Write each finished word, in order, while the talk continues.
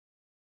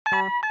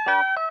I'm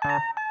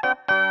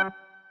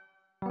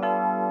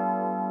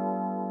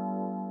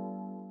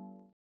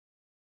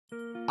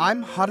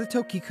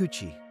Haruto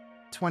Kikuchi,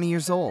 20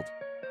 years old.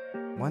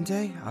 One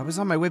day, I was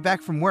on my way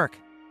back from work.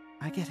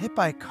 I get hit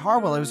by a car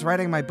while I was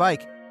riding my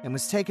bike and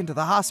was taken to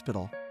the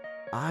hospital.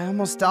 I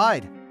almost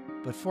died,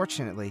 but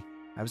fortunately,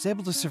 I was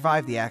able to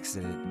survive the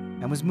accident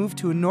and was moved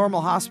to a normal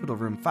hospital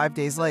room 5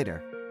 days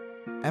later.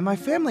 And my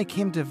family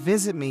came to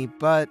visit me,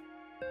 but...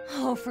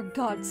 Oh, for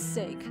God's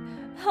sake.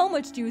 How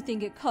much do you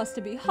think it costs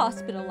to be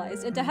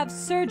hospitalized and to have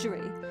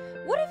surgery?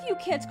 What if you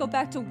can't go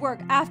back to work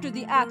after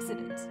the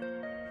accident?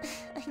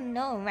 I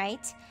know,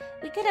 right?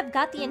 We could have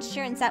got the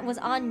insurance that was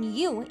on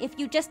you if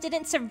you just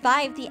didn't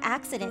survive the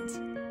accident.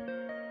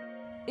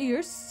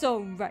 You're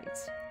so right.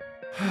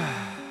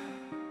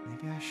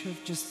 Maybe I should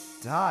have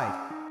just died.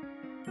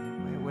 That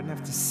way I wouldn't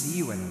have to see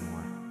you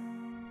anymore.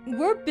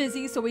 We're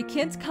busy, so we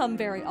can't come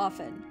very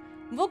often.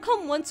 We'll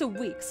come once a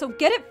week, so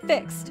get it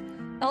fixed.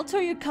 I'll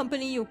tell your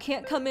company you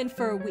can't come in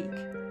for a week.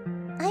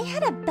 I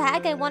had a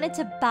bag I wanted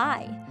to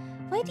buy.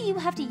 Why do you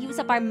have to use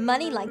up our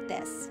money like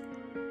this?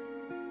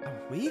 A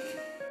week?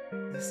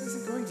 This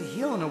isn't going to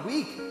heal in a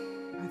week.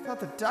 I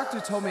thought the doctor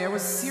told me I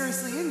was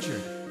seriously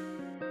injured.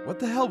 What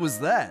the hell was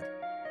that?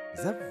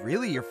 Is that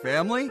really your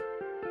family?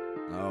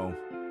 Oh,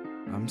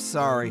 I'm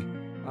sorry.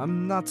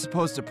 I'm not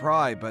supposed to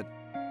pry, but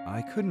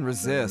I couldn't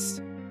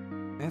resist.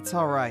 It's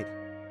alright.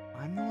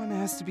 I'm the one who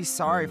has to be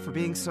sorry for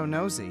being so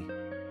nosy.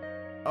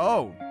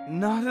 Oh,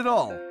 not at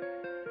all.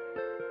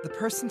 The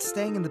person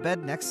staying in the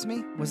bed next to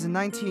me was a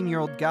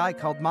 19-year-old guy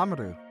called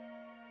Mamoru.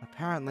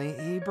 Apparently,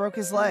 he broke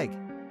his leg.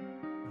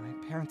 My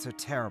parents are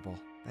terrible.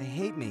 They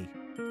hate me.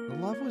 The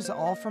love was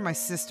all for my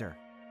sister,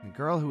 the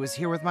girl who was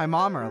here with my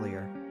mom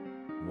earlier.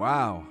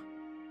 Wow,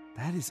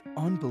 that is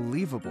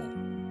unbelievable.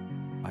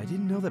 I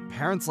didn't know that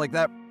parents like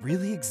that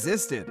really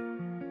existed.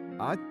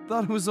 I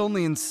thought it was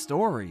only in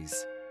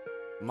stories.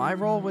 My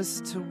role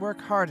was to work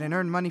hard and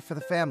earn money for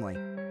the family.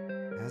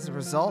 As a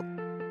result,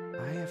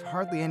 I have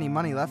hardly any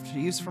money left to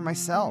use for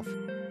myself.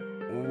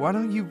 Why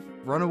don't you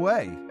run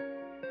away?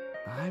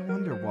 I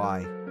wonder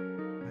why.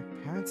 My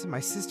parents and my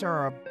sister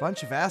are a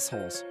bunch of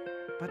assholes,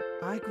 but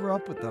I grew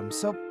up with them,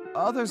 so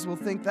others will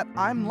think that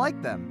I'm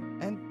like them.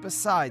 And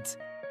besides,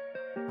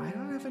 I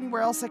don't have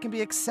anywhere else I can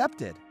be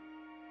accepted.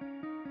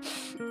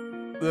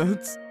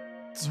 That's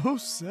so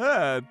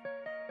sad.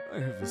 I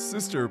have a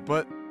sister,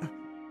 but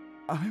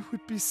I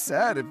would be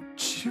sad if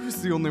she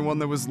was the only one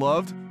that was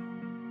loved.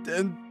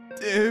 And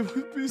it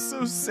would be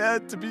so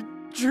sad to be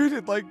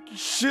treated like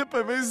shit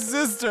by my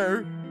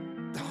sister.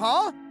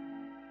 Huh?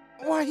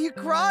 Why are you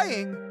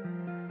crying?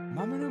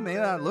 Mamoru may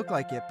not look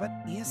like it, but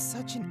he has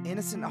such an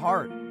innocent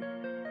heart.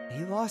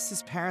 He lost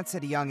his parents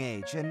at a young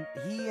age, and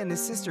he and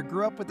his sister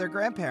grew up with their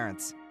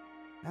grandparents.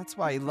 That's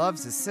why he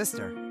loves his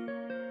sister.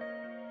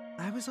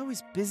 I was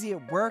always busy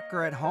at work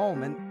or at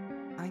home, and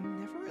I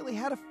never really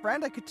had a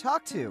friend I could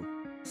talk to.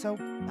 So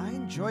I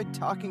enjoyed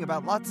talking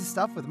about lots of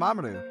stuff with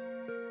Mamoru.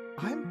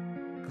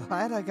 I'm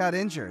glad I got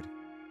injured.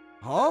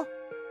 Huh?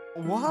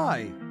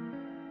 Why?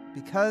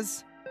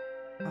 Because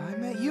I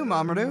met you,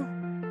 Mamoru.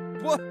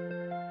 What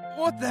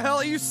the hell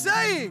are you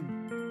saying?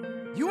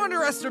 You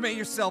underestimate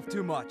yourself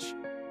too much.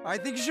 I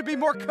think you should be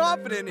more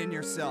confident in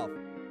yourself.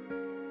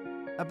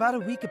 About a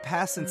week had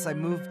passed since I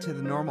moved to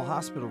the normal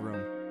hospital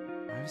room.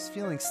 I was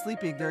feeling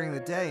sleepy during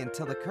the day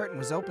until the curtain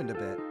was opened a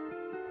bit.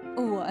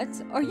 What?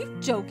 Are you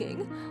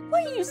joking?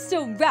 Why are you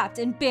still wrapped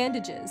in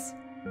bandages?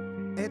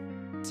 It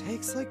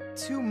takes like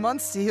 2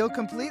 months to heal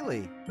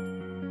completely.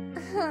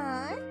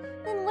 Huh?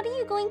 Then what are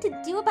you going to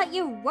do about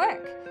your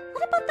work?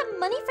 What about the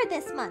money for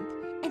this month?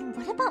 And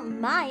what about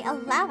my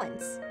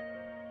allowance?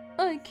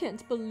 I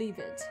can't believe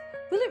it.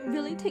 Will it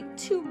really take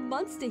 2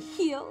 months to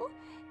heal?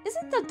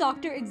 Isn't the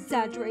doctor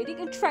exaggerating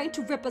and trying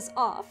to rip us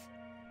off?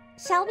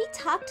 Shall we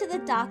talk to the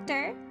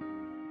doctor?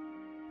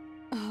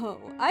 Oh,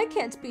 I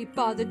can't be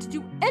bothered to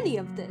do any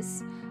of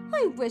this.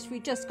 I wish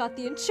we just got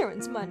the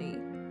insurance money.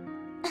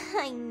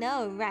 I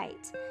know,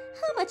 right?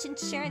 How much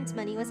insurance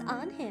money was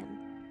on him?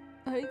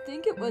 I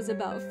think it was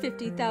about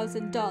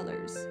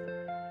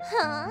 $50,000.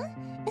 Huh?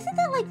 Isn't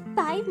that like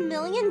 $5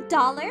 million?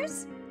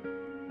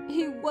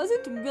 He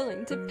wasn't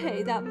willing to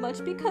pay that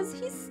much because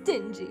he's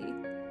stingy.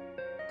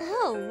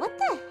 Oh, what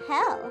the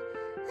hell?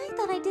 I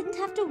thought I didn't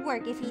have to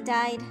work if he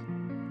died.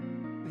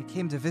 They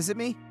came to visit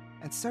me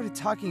and started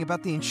talking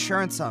about the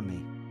insurance on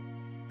me.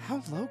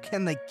 How low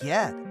can they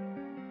get?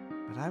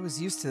 But I was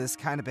used to this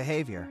kind of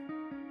behavior.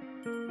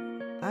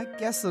 I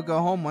guess they'll go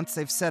home once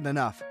they've said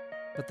enough.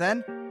 But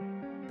then,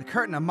 the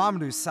curtain on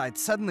Mamoru's side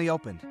suddenly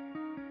opened.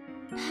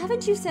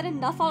 Haven't you said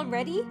enough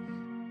already?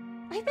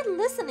 I've been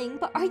listening,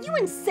 but are you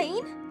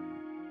insane?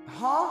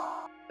 Huh?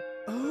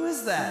 Who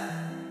is that?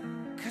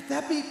 Could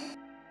that be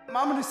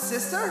Mamoru's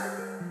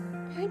sister?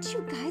 Aren't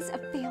you guys a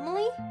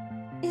family?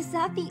 Is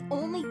that the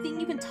only thing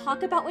you can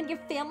talk about when your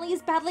family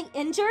is badly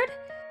injured?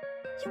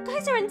 You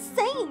guys are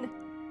insane!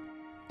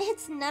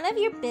 It's none of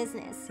your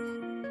business.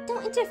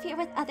 Don't interfere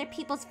with other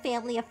people's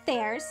family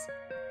affairs.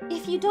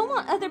 If you don't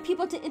want other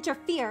people to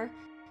interfere,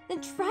 then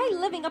try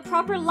living a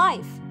proper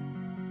life.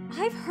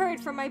 I've heard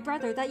from my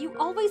brother that you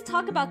always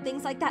talk about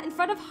things like that in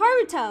front of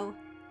Haruto.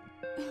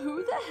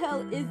 Who the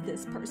hell is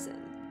this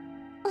person?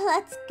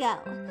 Let's go.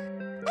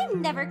 I'm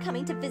never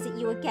coming to visit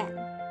you again.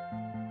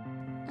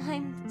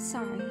 I'm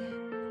sorry.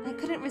 I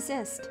couldn't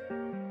resist.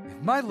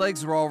 If my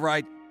legs were all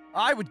right,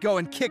 I would go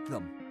and kick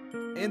them,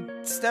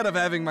 instead of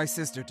having my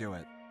sister do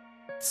it.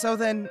 So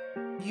then,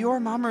 you're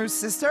Mamoru's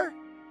sister?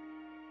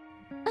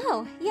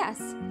 Oh, yes.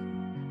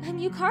 I'm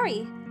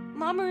Yukari,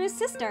 Mamoru's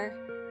sister.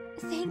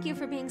 Thank you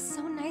for being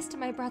so nice to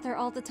my brother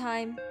all the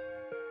time.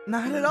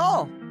 Not at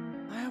all.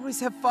 I always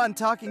have fun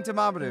talking to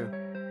Mamoru.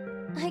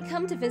 I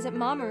come to visit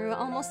Mamoru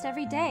almost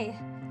every day,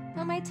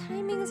 but my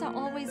timings are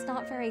always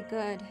not very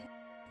good,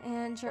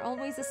 and you're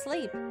always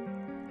asleep.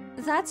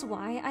 That's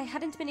why I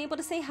hadn't been able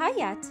to say hi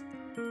yet.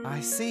 I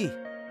see.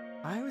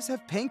 I always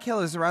have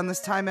painkillers around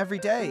this time every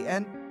day,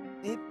 and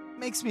it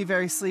makes me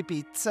very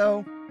sleepy,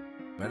 so...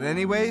 But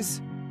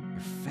anyways, your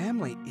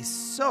family is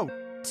so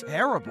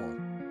terrible.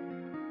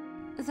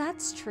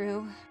 That's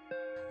true.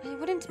 I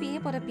wouldn't be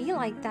able to be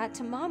like that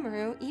to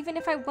Mamoru even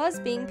if I was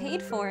being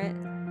paid for it.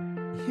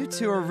 You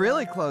two are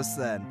really close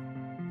then.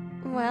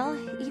 Well,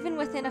 even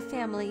within a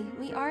family,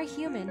 we are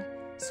human,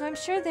 so I'm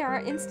sure there are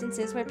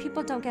instances where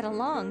people don't get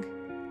along.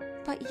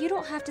 But you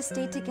don't have to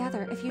stay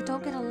together if you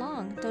don't get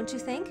along, don't you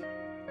think?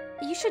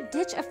 You should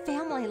ditch a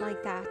family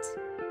like that.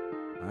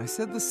 I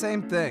said the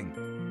same thing,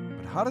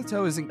 but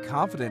Haruto isn't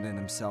confident in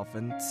himself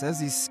and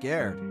says he's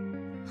scared.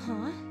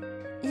 Huh?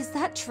 Is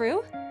that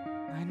true?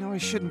 I know I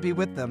shouldn't be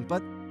with them,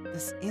 but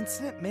this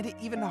incident made it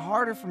even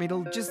harder for me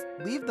to just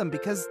leave them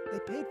because they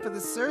paid for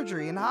the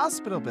surgery and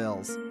hospital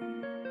bills.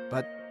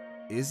 But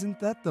isn't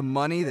that the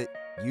money that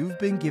you've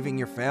been giving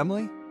your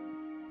family?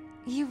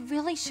 You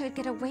really should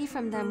get away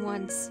from them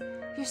once.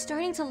 You're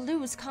starting to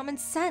lose common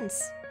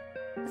sense.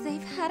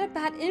 They've had a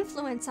bad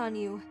influence on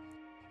you,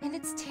 and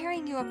it's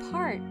tearing you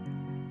apart.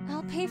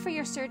 I'll pay for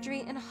your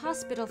surgery and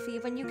hospital fee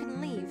when you can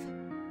leave.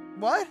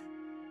 What?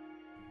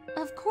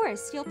 Of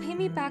course, you'll pay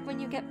me back when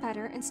you get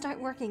better and start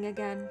working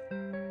again.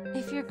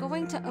 If you're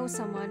going to owe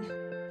someone,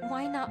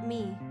 why not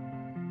me?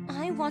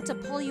 I want to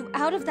pull you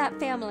out of that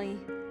family.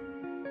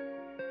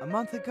 A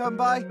month had gone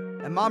by,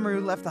 and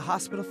Mamoru left the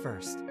hospital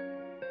first.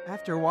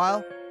 After a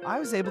while, I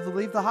was able to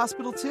leave the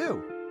hospital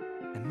too.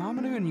 And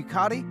Mamoru and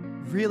Yukari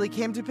really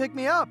came to pick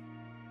me up.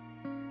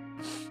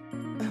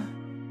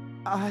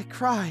 I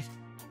cried,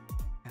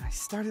 and I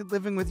started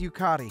living with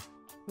Yukari,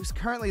 who's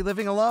currently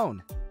living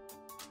alone.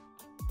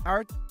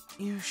 Are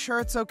you sure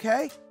it's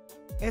okay?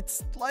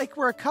 It's like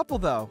we're a couple,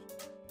 though.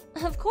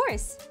 Of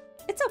course.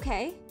 It's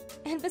okay.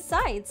 And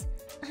besides,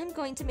 I'm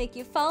going to make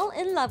you fall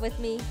in love with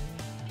me.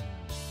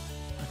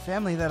 The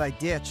family that I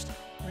ditched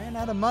ran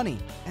out of money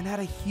and had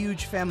a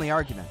huge family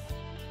argument.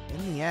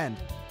 In the end,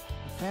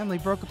 the family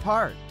broke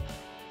apart.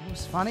 It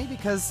was funny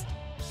because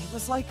it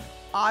was like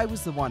I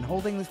was the one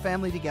holding the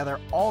family together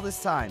all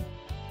this time,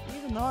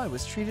 even though I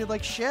was treated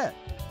like shit.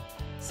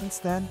 Since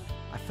then,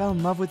 I fell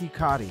in love with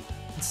Yukari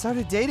and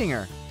started dating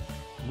her.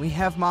 We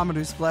have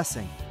Mamoru's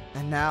blessing,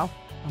 and now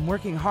I'm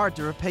working hard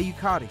to repay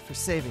Yukari for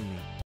saving me.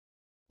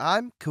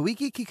 I'm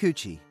Koiki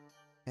Kikuchi.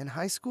 In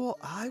high school,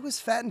 I was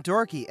fat and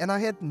dorky, and I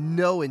had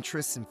no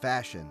interests in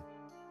fashion.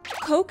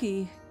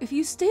 Koki, if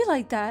you stay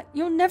like that,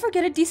 you'll never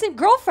get a decent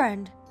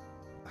girlfriend.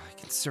 I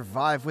can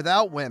survive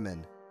without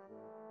women.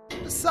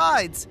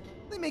 Besides,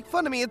 they make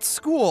fun of me at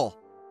school.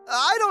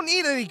 I don't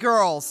need any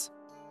girls.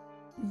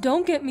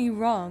 Don't get me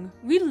wrong,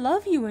 we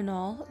love you and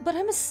all, but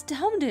I'm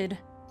astounded.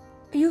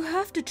 You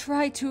have to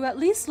try to at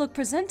least look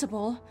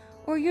presentable,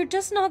 or you're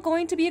just not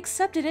going to be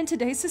accepted in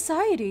today's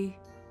society.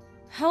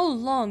 How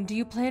long do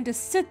you plan to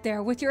sit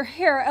there with your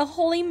hair a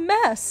holy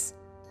mess?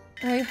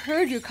 I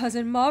heard your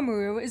cousin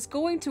Mamoru is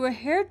going to a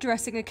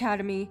hairdressing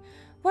academy.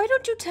 Why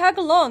don't you tag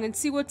along and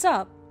see what's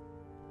up?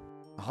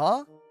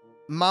 Huh?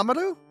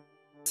 Mamoru?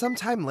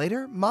 Sometime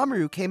later,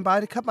 Mamoru came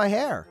by to cut my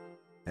hair.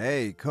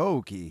 Hey,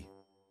 Koki.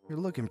 You're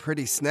looking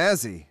pretty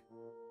snazzy.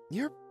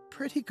 You're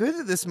pretty good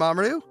at this,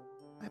 Mamoru.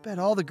 I bet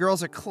all the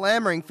girls are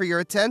clamoring for your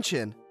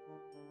attention.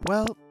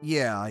 Well,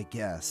 yeah, I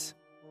guess.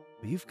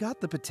 But you've got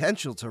the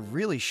potential to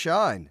really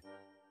shine.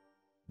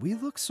 We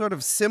look sort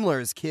of similar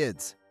as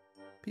kids.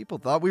 People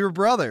thought we were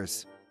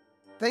brothers.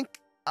 Think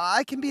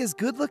I can be as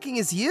good looking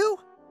as you?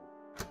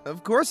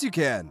 Of course you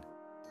can.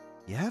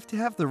 You have to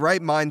have the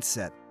right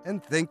mindset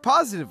and think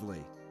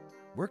positively.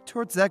 Work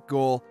towards that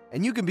goal,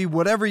 and you can be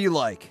whatever you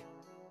like.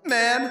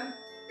 Man,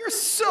 you're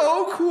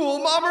so cool,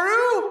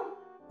 Mamoru!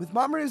 With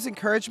Mamoru's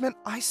encouragement,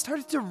 I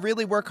started to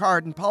really work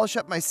hard and polish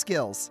up my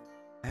skills.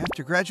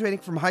 After graduating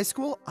from high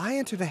school, I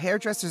entered a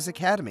hairdresser's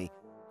academy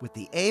with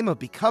the aim of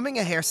becoming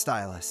a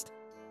hairstylist.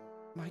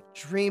 My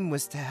dream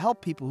was to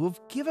help people who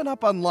have given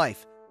up on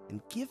life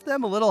and give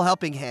them a little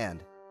helping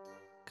hand.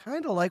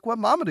 Kinda like what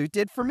Mamoru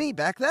did for me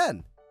back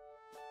then.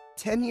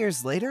 10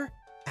 years later,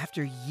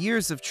 after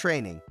years of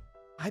training,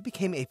 I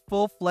became a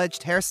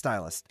full-fledged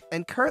hairstylist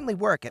and currently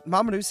work at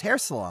Mamoru's hair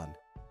salon.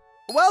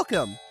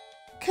 Welcome!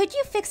 Could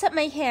you fix up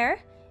my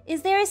hair?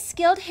 Is there a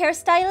skilled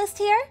hairstylist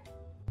here?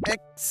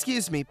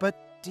 Excuse me,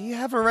 but do you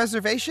have a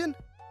reservation?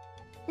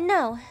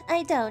 No,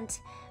 I don't.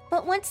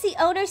 But once the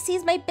owner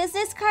sees my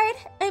business card,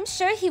 I'm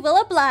sure he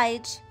will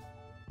oblige.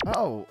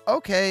 Oh,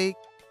 okay.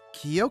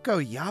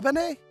 Kyoko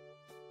Yabane?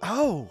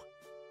 Oh,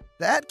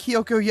 that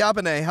Kyoko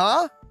Yabane,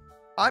 huh?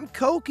 I'm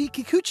Koki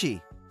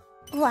Kikuchi.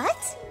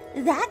 What?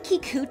 That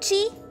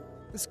Kikuchi?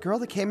 This girl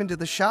that came into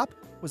the shop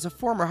was a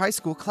former high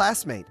school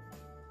classmate.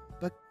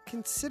 But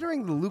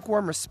considering the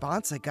lukewarm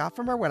response I got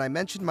from her when I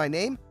mentioned my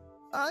name,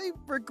 I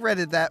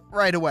regretted that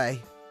right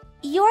away.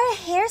 You're a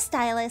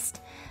hairstylist.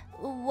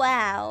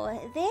 Wow,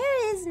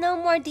 there is no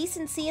more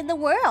decency in the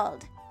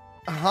world.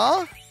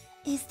 Huh?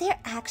 Is there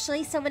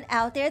actually someone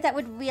out there that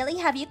would really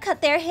have you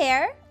cut their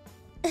hair?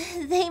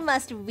 They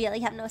must really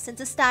have no sense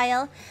of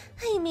style.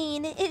 I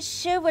mean, it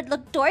sure would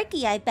look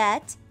dorky, I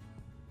bet.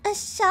 A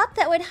shop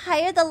that would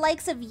hire the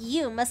likes of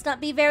you must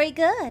not be very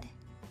good.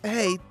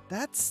 Hey,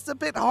 that's a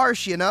bit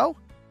harsh, you know?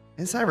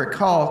 As I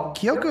recall,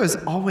 Kyoko has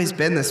always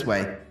been this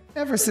way,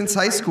 ever since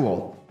high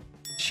school.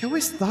 She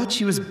always thought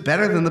she was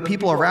better than the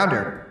people around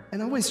her,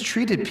 and always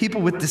treated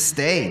people with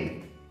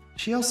disdain.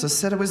 She also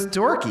said it was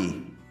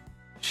dorky.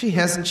 She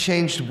hasn't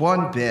changed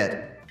one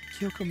bit.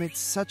 Kyoko made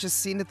such a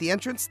scene at the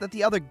entrance that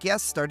the other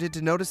guests started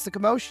to notice the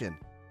commotion.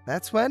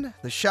 That's when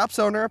the shop's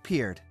owner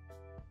appeared.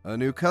 A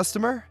new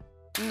customer?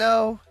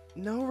 No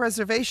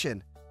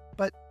reservation.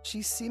 But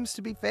she seems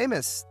to be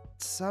famous.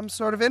 Some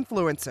sort of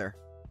influencer.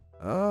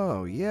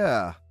 Oh,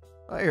 yeah.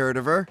 I heard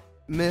of her.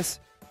 Miss,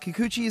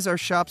 Kikuchi is our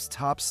shop's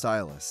top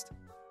stylist.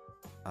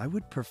 I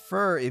would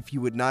prefer if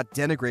you would not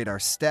denigrate our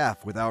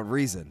staff without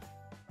reason.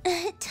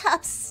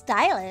 Top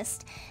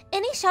stylist?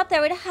 Any shop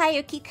that would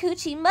hire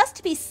Kikuchi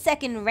must be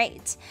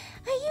second-rate.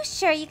 Are you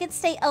sure you can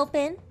stay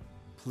open?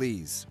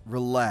 Please,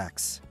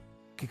 relax.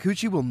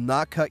 Kikuchi will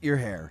not cut your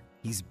hair.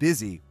 He's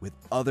busy with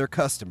other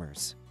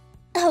customers.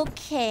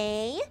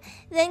 Okay,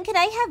 then can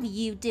I have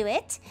you do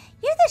it?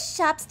 You're the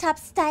shop's top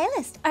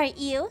stylist, aren't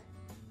you?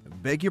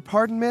 Beg your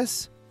pardon,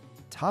 miss?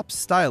 Top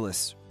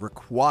stylists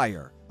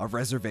require a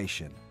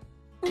reservation.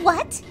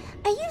 What?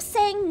 Are you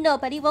saying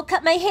nobody will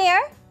cut my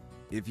hair?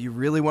 If you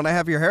really want to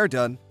have your hair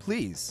done,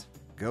 please,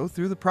 go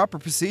through the proper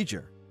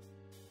procedure.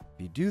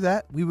 If you do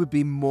that, we would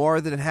be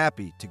more than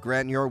happy to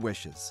grant your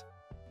wishes.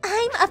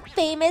 I'm a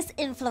famous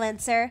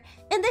influencer,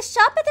 and the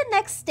shop at the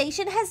next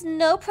station has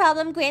no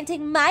problem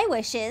granting my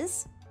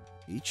wishes.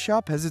 Each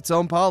shop has its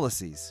own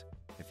policies.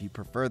 If you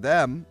prefer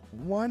them,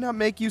 why not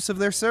make use of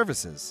their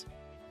services?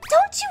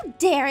 Don't you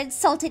dare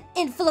insult an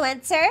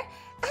influencer!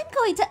 I'm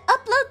going to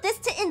upload this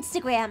to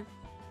Instagram.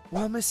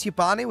 While Miss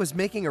Yabane was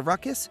making a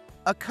ruckus,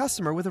 a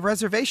customer with a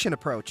reservation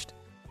approached.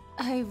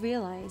 I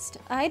realized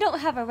I don't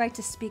have a right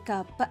to speak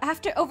up, but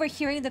after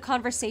overhearing the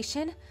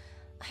conversation,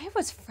 I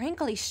was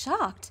frankly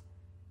shocked.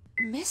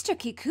 Mr.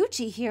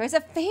 Kikuchi here is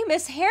a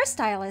famous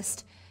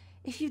hairstylist.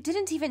 If you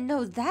didn't even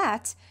know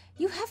that,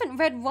 you haven't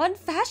read one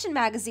fashion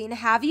magazine,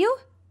 have you?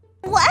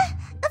 What?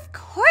 Of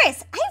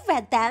course, I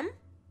read them.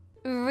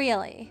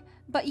 Really?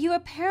 But you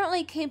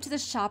apparently came to the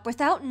shop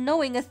without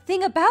knowing a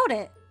thing about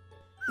it.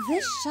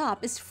 This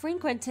shop is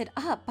frequented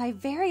up by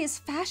various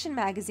fashion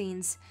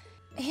magazines,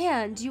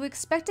 and you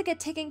expect to get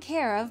taken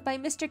care of by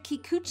Mr.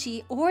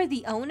 Kikuchi or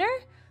the owner?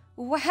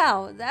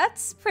 Wow,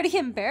 that's pretty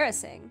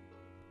embarrassing.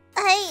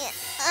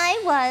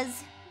 I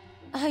was.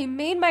 I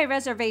made my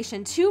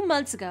reservation 2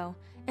 months ago,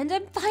 and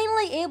I'm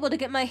finally able to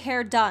get my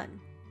hair done.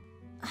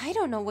 I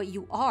don't know what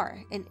you are,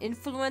 an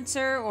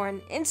influencer or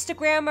an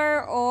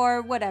Instagrammer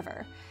or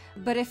whatever,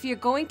 but if you're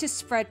going to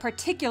spread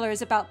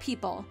particulars about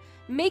people,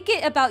 make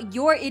it about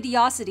your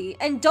idiocy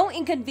and don't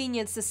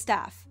inconvenience the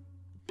staff.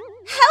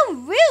 How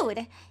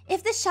rude!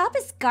 If the shop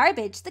is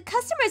garbage, the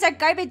customers are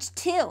garbage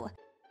too.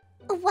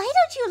 Why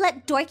don't you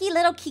let dorky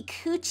little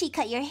Kikuchi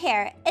cut your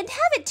hair and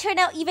have it turn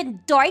out even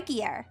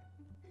dorkier?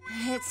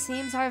 It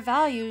seems our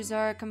values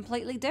are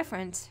completely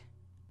different.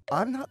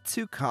 I'm not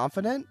too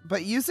confident,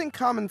 but using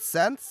common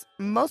sense,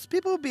 most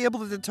people will be able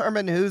to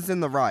determine who's in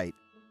the right.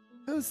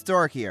 Who's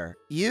dorkier,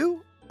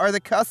 you or the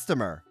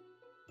customer?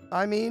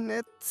 I mean,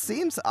 it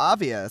seems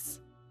obvious.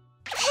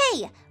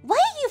 Hey, why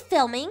are you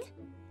filming?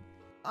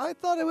 I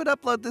thought I would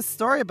upload this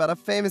story about a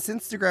famous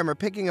Instagrammer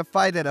picking a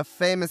fight at a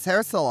famous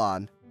hair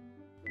salon.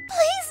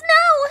 Please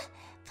no!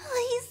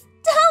 Please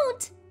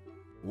don't!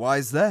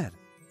 Why's that?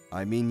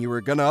 I mean, you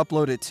were gonna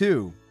upload it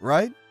too,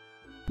 right?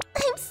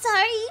 I'm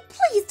sorry.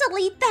 Please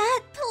delete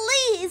that.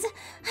 Please.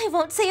 I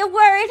won't say a word.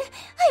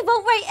 I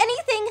won't write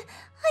anything.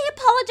 I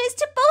apologize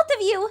to both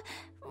of you.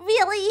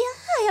 Really,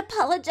 I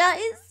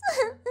apologize.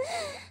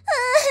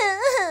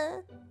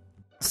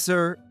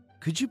 Sir,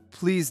 could you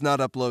please not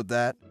upload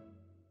that?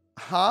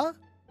 Huh?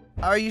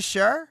 Are you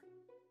sure?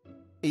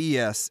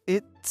 Yes,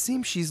 it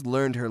seems she's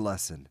learned her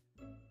lesson.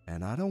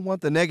 And I don't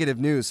want the negative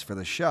news for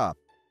the shop.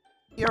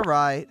 You're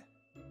right.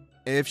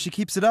 If she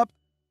keeps it up,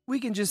 we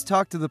can just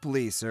talk to the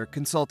police or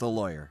consult a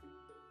lawyer.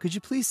 Could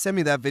you please send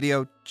me that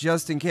video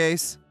just in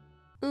case?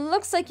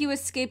 Looks like you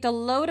escaped a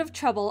load of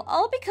trouble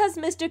all because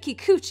Mr.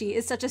 Kikuchi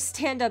is such a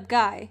stand-up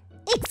guy.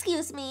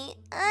 Excuse me,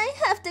 I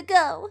have to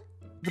go.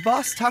 The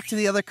boss talked to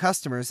the other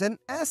customers and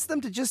asked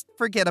them to just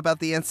forget about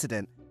the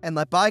incident and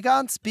let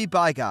bygones be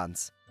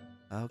bygones.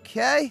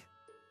 Okay,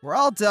 we're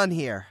all done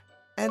here.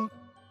 And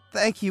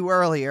thank you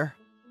earlier.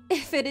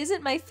 If it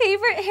isn't my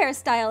favorite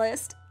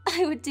hairstylist,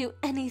 I would do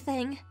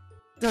anything.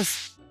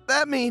 Does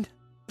that mean...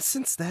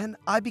 Since then,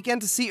 I began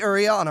to see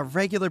Uria on a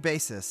regular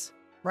basis.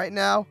 Right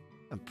now,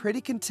 I'm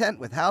pretty content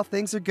with how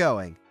things are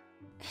going.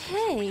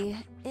 Hey,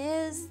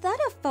 is that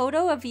a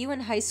photo of you in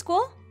high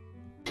school?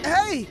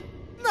 Hey!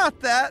 Not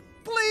that,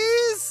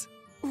 please!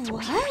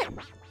 What?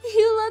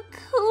 You look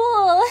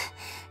cool.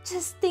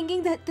 Just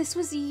thinking that this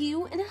was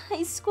you in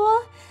high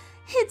school,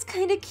 it's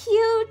kinda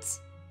cute.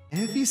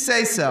 If you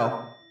say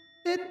so.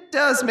 It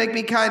does make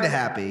me kinda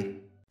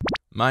happy.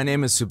 My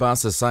name is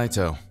Tsubasa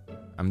Saito.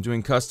 I'm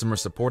doing customer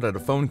support at a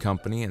phone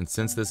company, and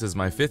since this is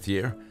my 5th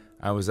year,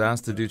 I was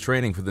asked to do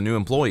training for the new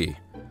employee.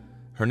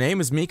 Her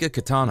name is Mika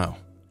Kitano.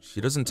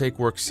 She doesn't take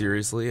work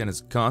seriously and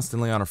is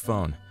constantly on her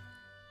phone.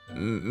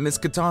 Miss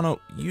Kitano,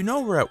 you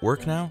know we're at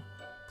work now?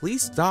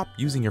 Please stop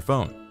using your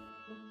phone.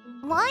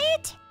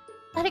 What?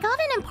 But I got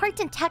an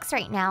important text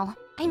right now.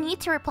 I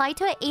need to reply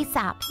to it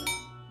ASAP.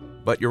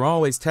 But you're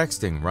always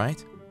texting,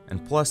 right?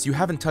 And plus, you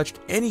haven't touched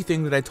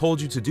anything that I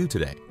told you to do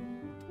today.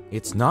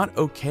 It's not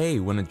okay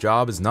when a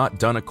job is not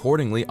done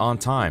accordingly on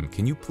time.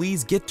 Can you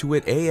please get to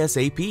it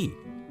ASAP?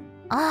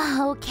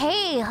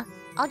 Okay.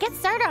 I'll get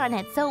started on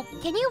it, so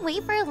can you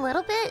wait for a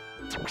little bit?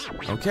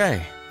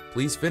 Okay.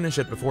 Please finish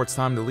it before it's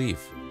time to leave.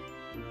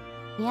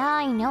 Yeah,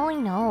 I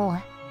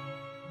know.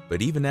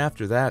 But even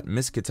after that,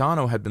 Miss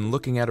Kitano had been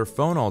looking at her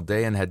phone all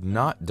day and had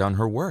not done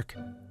her work.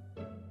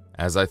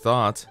 As I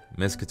thought,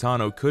 Miss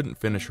Kitano couldn't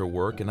finish her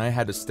work and I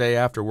had to stay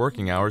after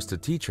working hours to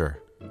teach her.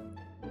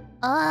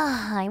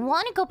 I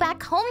want to go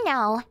back home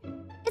now.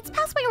 It's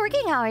past my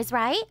working hours,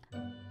 right?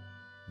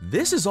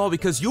 This is all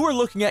because you were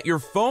looking at your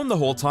phone the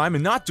whole time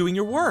and not doing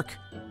your work.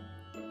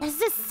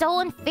 This is so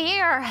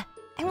unfair.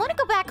 I want to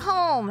go back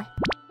home.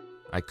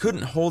 I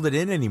couldn't hold it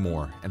in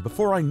anymore, and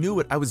before I knew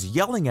it, I was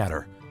yelling at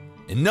her.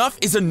 Enough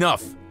is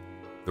enough!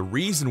 The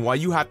reason why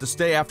you have to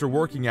stay after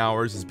working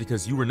hours is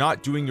because you were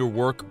not doing your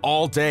work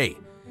all day.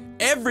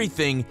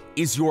 Everything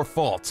is your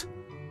fault.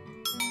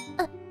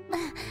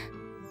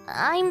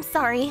 I'm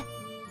sorry.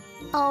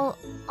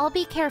 I'll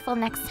be careful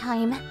next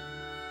time.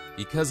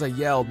 Because I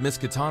yelled, Miss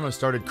Kitano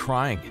started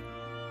crying.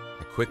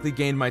 I quickly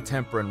gained my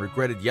temper and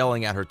regretted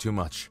yelling at her too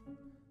much.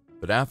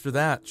 But after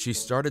that, she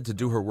started to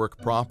do her work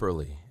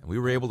properly, and we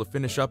were able to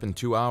finish up in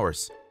 2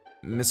 hours.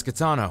 Miss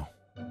Kitano,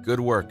 good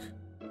work.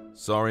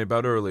 Sorry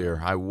about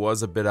earlier, I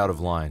was a bit out of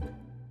line.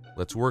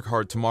 Let's work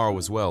hard tomorrow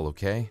as well,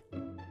 okay?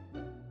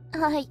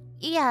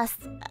 Yes.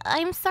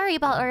 I'm sorry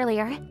about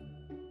earlier.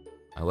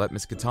 I let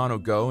Miss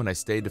Kitano go and I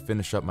stayed to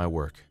finish up my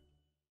work.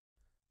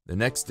 The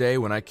next day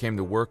when I came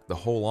to work, the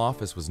whole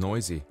office was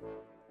noisy.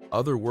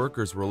 Other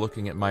workers were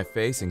looking at my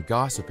face and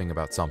gossiping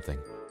about something.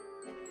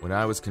 When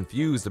I was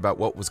confused about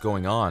what was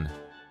going on,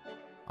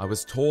 I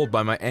was told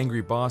by my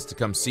angry boss to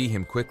come see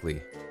him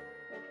quickly.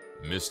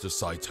 Mr.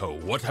 Saito,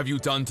 what have you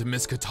done to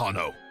Miss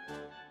Kitano?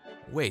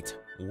 Wait,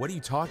 what are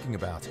you talking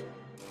about?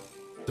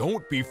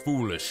 Don't be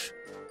foolish.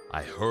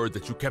 I heard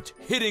that you kept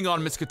hitting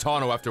on Miss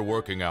Kitano after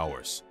working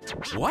hours.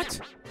 What?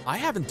 I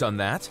haven't done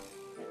that.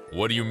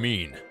 What do you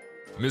mean?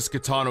 Miss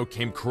Kitano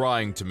came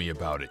crying to me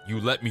about it.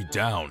 You let me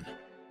down.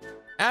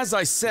 As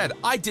I said,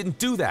 I didn't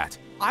do that.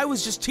 I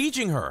was just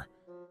teaching her.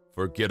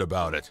 Forget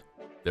about it.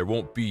 There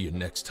won't be a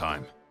next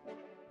time.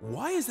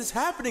 Why is this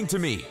happening to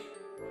me?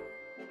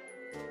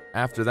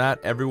 After that,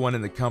 everyone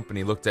in the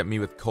company looked at me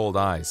with cold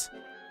eyes,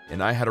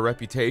 and I had a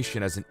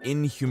reputation as an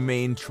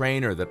inhumane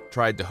trainer that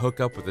tried to hook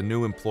up with a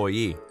new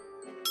employee.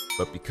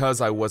 But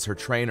because I was her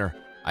trainer,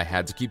 I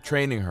had to keep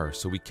training her,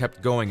 so we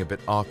kept going a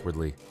bit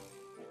awkwardly.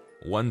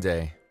 One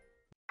day...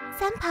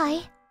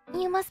 Senpai,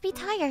 you must be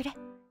tired.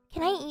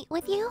 Can I eat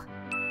with you?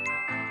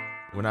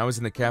 When I was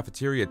in the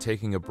cafeteria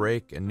taking a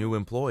break, a new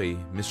employee,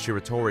 Miss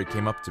Shiratori,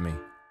 came up to me.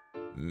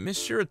 Miss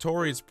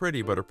Shiratori is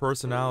pretty, but her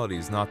personality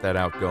is not that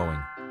outgoing,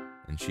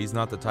 and she's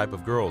not the type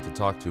of girl to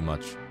talk too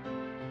much.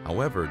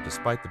 However,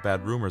 despite the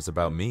bad rumors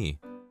about me,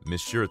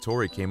 Miss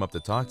Shiratori came up to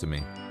talk to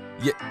me.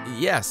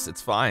 Yes,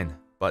 it's fine,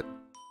 but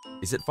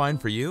is it fine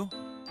for you?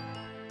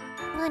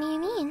 What do you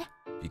mean?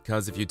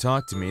 Because if you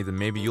talk to me, then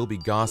maybe you'll be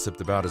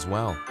gossiped about as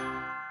well.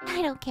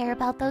 I don't care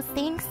about those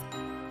things.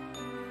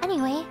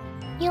 Anyway,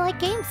 you like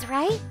games,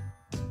 right?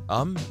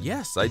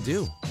 Yes, I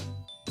do.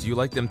 Do you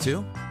like them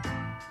too?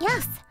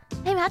 Yes,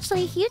 I'm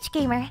actually a huge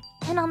gamer,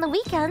 and on the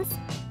weekends,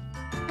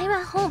 I'm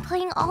at home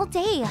playing all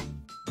day.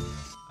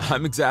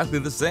 I'm exactly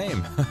the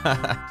same.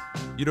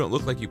 You don't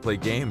look like you play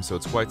games, so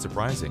it's quite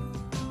surprising.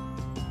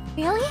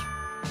 Really?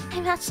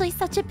 I'm actually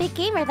such a big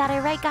gamer that I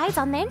write guides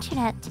on the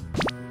internet.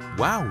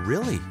 Wow,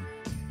 really?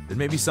 Then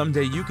maybe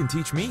someday you can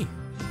teach me.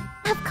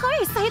 Of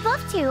course, I'd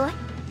love to.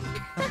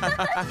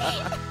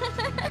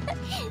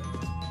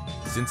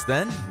 Since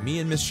then, me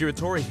and Miss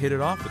Shiratori hit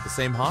it off with the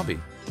same hobby.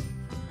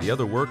 The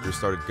other workers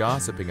started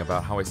gossiping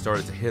about how I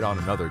started to hit on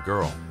another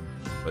girl,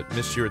 but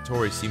Miss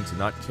Shiratori seemed to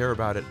not care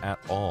about it at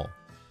all.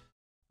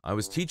 I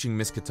was teaching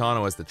Miss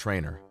Kitano as the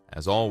trainer.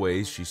 As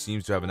always, she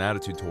seems to have an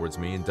attitude towards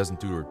me and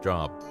doesn't do her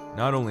job.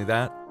 Not only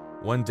that,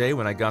 One day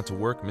when I got to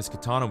work, Miss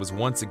Kitano was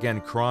once again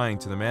crying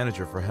to the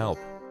manager for help.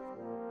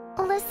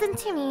 Listen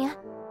to me.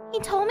 He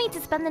told me to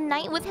spend the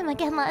night with him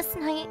again last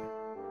night.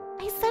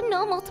 I said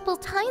no multiple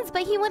times,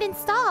 but he wouldn't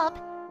stop.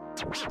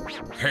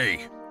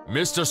 Hey,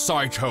 Mr.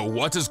 Saito,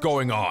 what is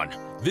going on?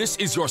 This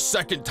is your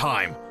second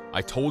time.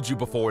 I told you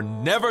before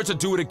never to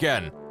do it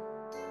again.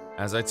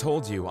 As I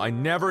told you, I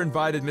never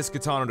invited Miss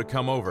Kitano to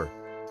come over.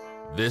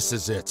 This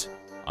is it.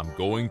 I'm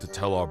going to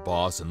tell our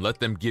boss and let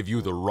them give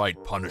you the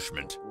right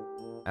punishment.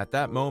 At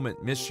that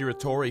moment, Miss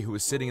Shiratori, who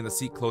was sitting in the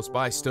seat close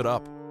by, stood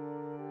up.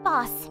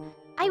 Boss,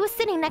 I was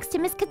sitting next to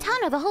Miss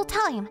Kitano the whole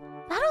time.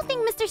 I don't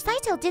think Mr.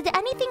 Saito did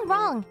anything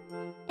wrong.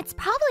 It's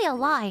probably a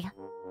lie.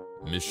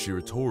 Miss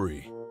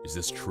Shiratori, is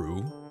this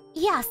true?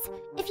 Yes,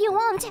 if you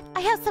want,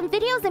 I have some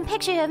videos and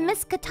pictures of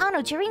Miss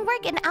Kitano during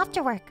work and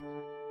after work.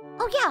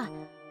 Oh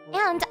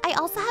yeah, and I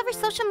also have her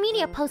social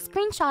media post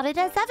screenshotted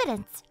as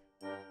evidence.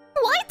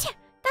 What?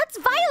 That's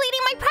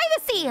violating my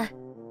privacy!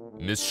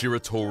 Miss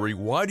Shiratori,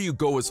 why do you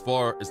go as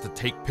far as to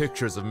take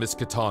pictures of Miss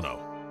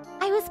Kitano?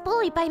 I was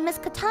bullied by Miss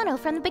Kitano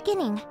from the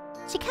beginning.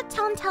 She kept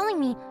on telling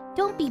me,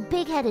 don't be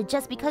big-headed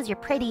just because you're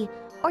pretty,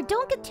 or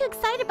don't get too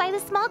excited by the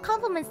small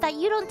compliments that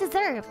you don't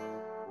deserve.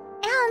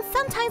 And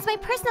sometimes my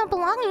personal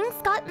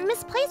belongings got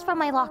misplaced from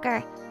my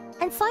locker,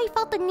 and so I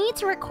felt the need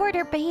to record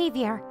her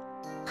behavior.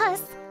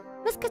 Plus,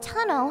 Miss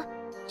Kitano,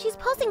 she's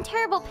posting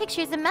terrible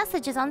pictures and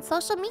messages on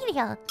social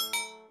media.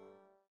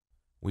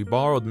 We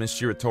borrowed Miss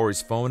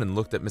Shiratori's phone and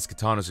looked at Miss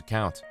Kitano's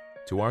account.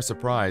 To our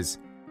surprise,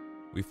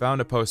 we found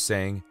a post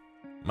saying,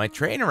 "My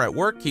trainer at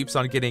work keeps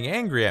on getting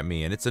angry at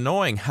me and it's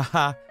annoying,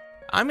 haha.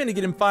 I'm gonna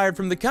get him fired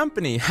from the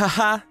company,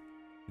 haha."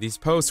 These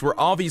posts were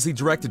obviously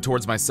directed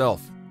towards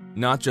myself.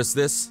 Not just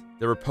this,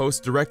 there were posts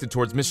directed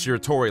towards Miss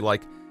Shiratori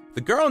like, "The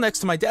girl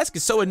next to my desk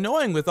is so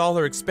annoying with all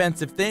her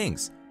expensive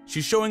things.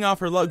 She's showing off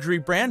her luxury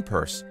brand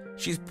purse.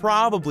 She's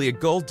probably a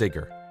gold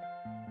digger."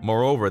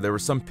 Moreover, there were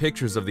some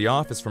pictures of the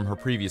office from her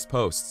previous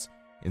posts.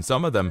 In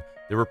some of them,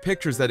 there were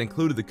pictures that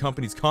included the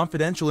company's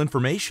confidential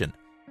information.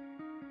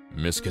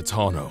 Miss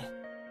Kitano,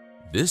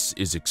 this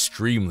is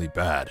extremely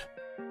bad.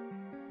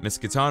 Miss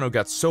Kitano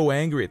got so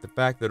angry at the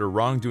fact that her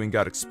wrongdoing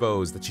got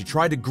exposed that she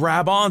tried to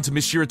grab on to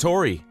Miss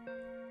Shiratori.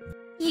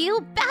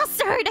 You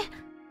bastard!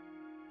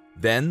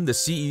 Then, the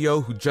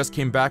CEO who just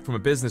came back from a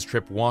business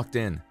trip walked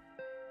in.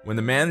 When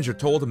the manager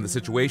told him the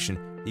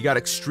situation, he got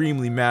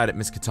extremely mad at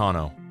Miss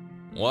Kitano.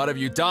 What have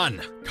you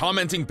done?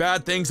 Commenting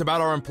bad things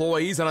about our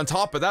employees and on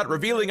top of that,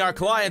 revealing our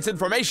clients'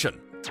 information.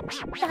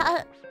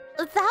 That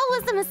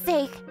was a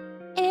mistake.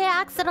 It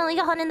accidentally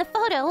got in the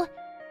photo.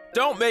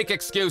 Don't make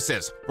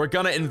excuses. We're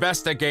gonna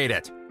investigate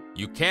it.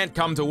 You can't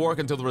come to work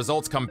until the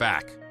results come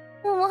back.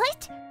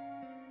 What?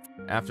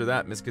 After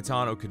that, Miss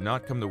Kitano could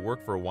not come to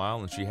work for a while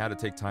and she had to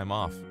take time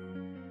off.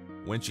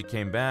 When she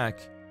came back,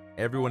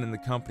 everyone in the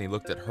company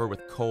looked at her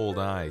with cold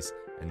eyes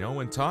and no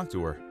one talked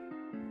to her.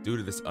 Due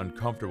to this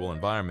uncomfortable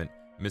environment,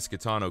 Miss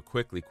Kitano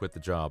quickly quit the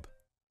job.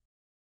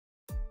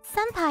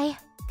 Senpai,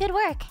 good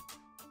work.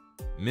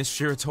 Miss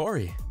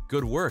Shiratori,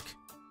 good work.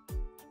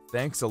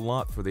 Thanks a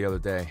lot for the other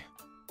day.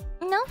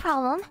 No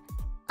problem.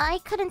 I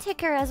couldn't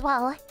take her as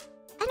well.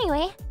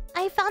 Anyway,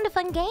 I found a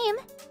fun game.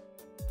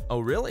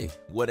 Oh really?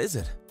 What is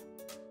it?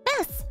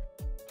 This!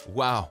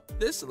 Wow,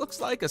 this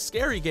looks like a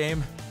scary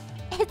game.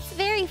 It's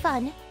very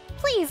fun.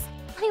 Please,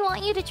 I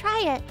want you to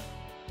try it.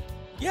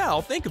 Yeah,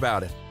 I'll think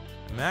about it.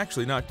 I'm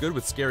actually not good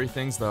with scary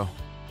things though.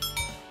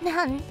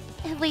 Then,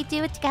 if we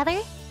do it together,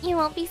 you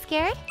won't be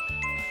scared?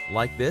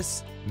 Like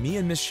this, me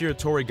and Miss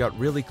Shiratori got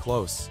really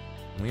close.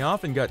 We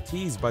often got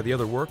teased by the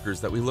other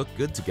workers that we looked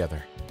good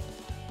together.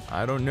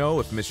 I don't know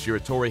if Miss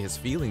Shiratori has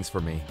feelings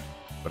for me,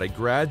 but I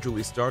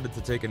gradually started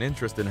to take an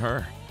interest in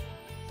her.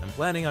 I'm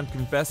planning on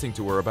confessing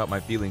to her about my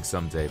feelings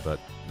someday, but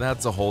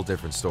that's a whole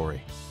different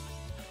story.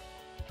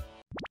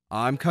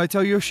 I'm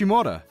Kaito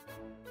Yoshimura.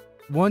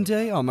 One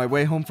day, on my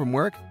way home from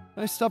work,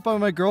 I stopped by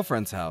my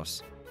girlfriend's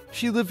house.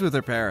 She lived with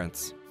her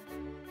parents.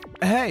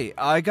 Hey,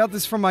 I got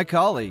this from my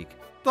colleague.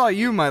 Thought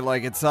you might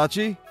like it,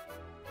 Sachi.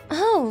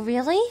 Oh,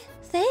 really?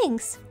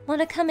 Thanks.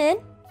 Wanna come in?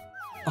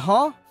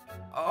 Huh?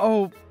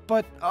 Oh,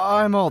 but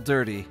I'm all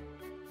dirty.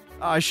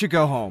 I should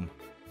go home.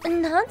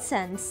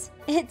 Nonsense.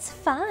 It's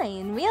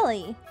fine,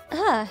 really.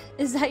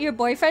 Is that your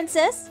boyfriend,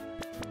 sis?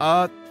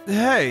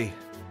 Hey.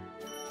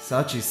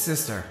 Sachi's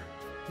sister.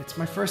 It's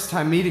my first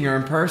time meeting her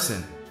in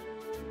person.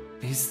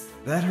 Is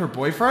that her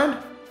boyfriend?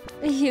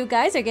 You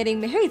guys are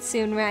getting married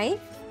soon, right?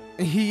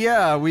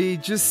 Yeah, we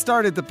just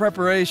started the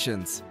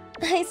preparations.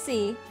 I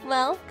see.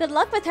 Well, good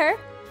luck with her.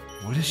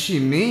 What does she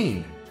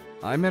mean?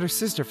 I met her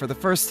sister for the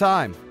first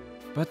time,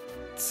 but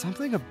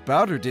something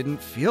about her didn't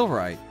feel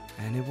right,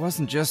 and it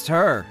wasn't just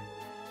her.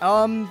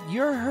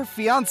 You're her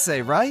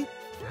fiancé, right?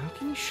 How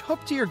can you show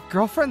up to your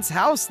girlfriend's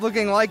house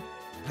looking like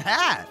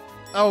that?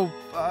 Oh,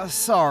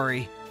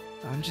 sorry.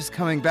 I'm just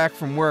coming back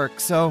from work,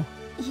 so...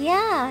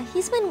 Yeah,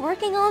 he's been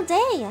working all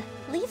day.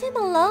 Leave him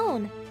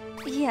alone.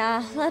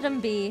 Yeah, let him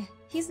be.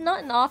 He's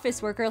not an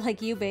office worker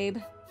like you, babe.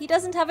 He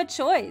doesn't have a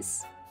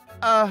choice.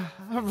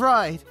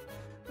 Right.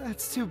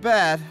 That's too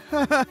bad.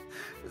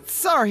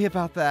 Sorry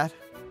about that.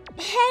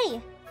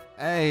 Hey!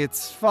 Hey,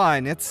 it's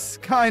fine. It's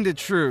kinda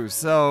true,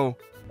 so...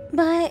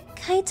 But,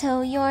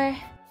 Kaito, you're...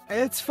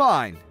 It's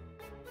fine.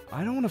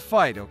 I don't want to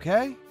fight,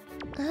 okay?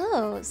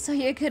 Oh, so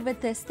you're good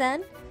with this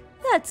then?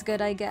 That's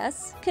good, I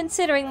guess.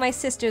 Considering my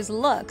sister's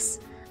looks,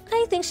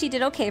 I think she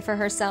did okay for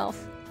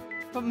herself.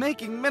 But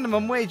making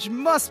minimum wage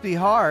must be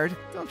hard.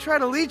 Don't try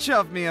to leech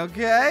off me,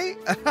 okay?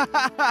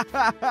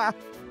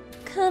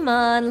 Come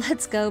on,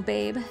 let's go,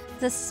 babe.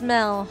 The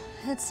smell,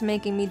 it's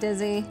making me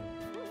dizzy.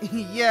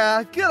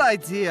 Yeah, good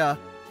idea.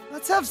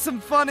 Let's have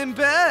some fun in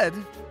bed.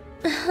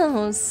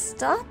 Oh,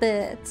 stop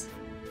it.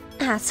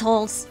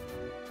 Assholes.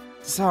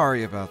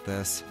 Sorry about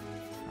this.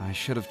 I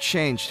should have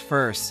changed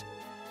first.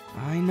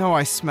 I know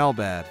I smell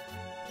bad.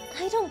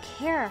 I don't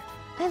care.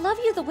 I love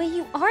you the way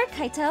you are,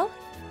 Kaito.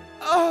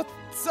 Oh,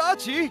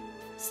 Sachi!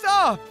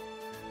 Stop!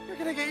 You're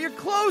gonna get your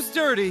clothes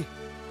dirty!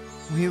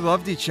 We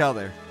loved each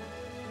other.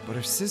 But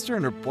her sister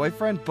and her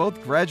boyfriend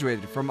both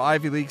graduated from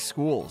Ivy League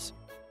schools.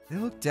 They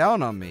looked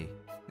down on me.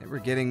 They were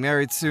getting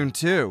married soon,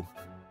 too.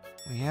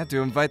 We had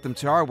to invite them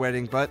to our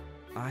wedding, but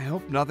I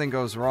hope nothing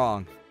goes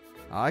wrong.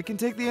 I can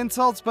take the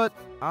insults, but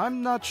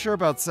I'm not sure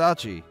about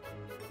Sachi.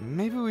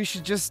 Maybe we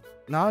should just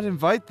not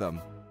invite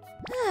them.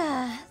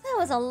 That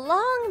was a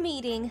long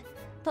meeting,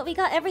 but we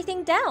got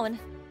everything down.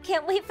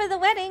 Can't wait for the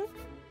wedding.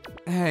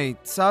 Hey,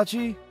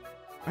 Sachi,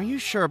 are you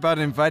sure about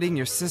inviting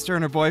your sister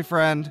and her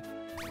boyfriend?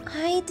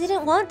 I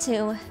didn't want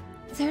to.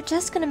 They're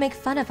just gonna make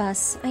fun of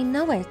us, I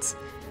know it.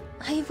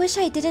 I wish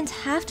I didn't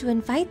have to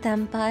invite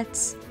them,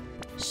 but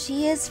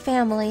she is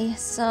family,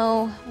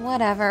 so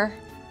whatever.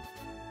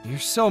 You're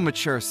so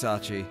mature,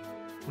 Sachi.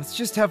 Let's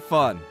just have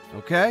fun,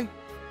 okay?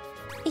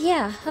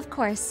 Yeah, of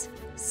course.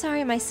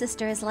 Sorry my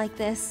sister is like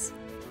this.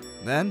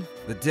 Then,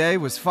 the day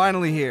was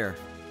finally here.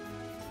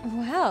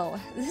 Wow,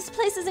 this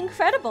place is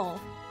incredible.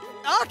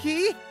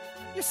 Aki!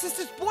 Your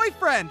sister's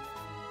boyfriend!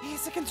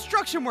 He's a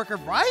construction worker,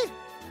 right?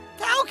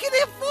 How can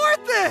he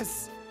afford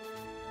this?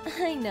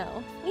 I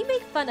know. We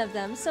make fun of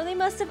them, so they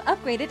must have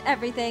upgraded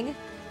everything.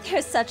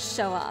 They're such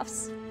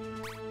show-offs.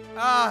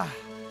 Ah,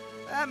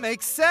 that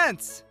makes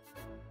sense.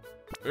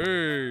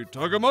 Hey,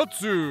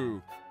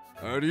 Tagamatsu!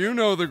 How do you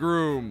know the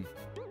groom?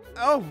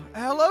 Oh,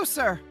 hello,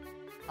 sir.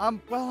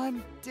 Well,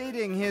 I'm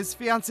dating his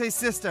fiance's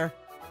sister.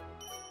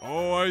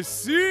 Oh, I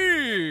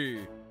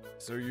see!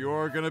 So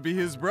you're gonna be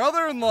his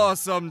brother-in-law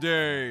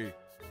someday.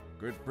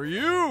 Good for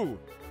you!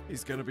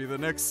 He's gonna be the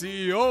next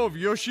CEO of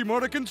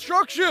Yoshimoto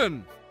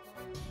Construction!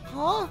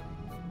 Huh?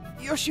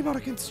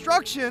 Yoshimoto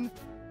Construction?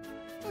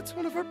 That's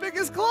one of our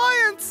biggest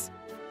clients!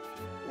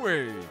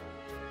 Wait,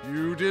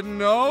 you didn't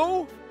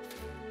know?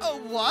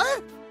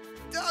 What?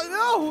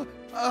 No!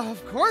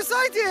 Of course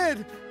I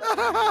did!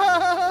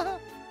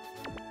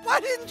 Why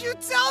didn't you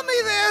tell me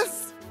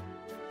this?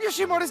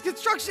 Yoshimoto's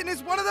Construction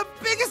is one of the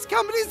biggest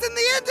companies in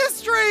the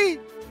industry!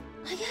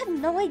 I had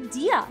no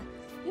idea.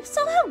 You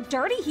saw how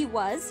dirty he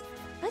was.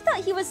 I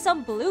thought he was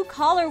some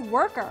blue-collar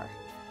worker.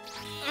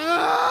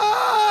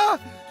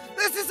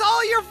 This is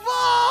all your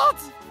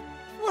fault!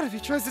 What if he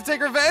tries to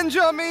take revenge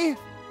on me?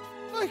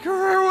 My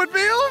career would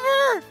be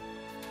over!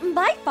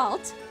 My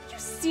fault? You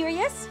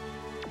serious?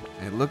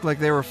 It looked like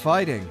they were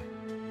fighting.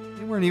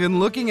 They weren't even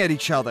looking at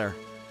each other.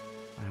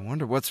 I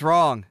wonder what's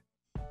wrong.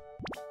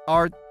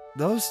 Are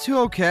those two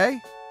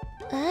okay?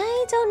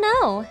 I don't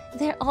know.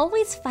 They're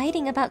always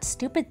fighting about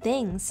stupid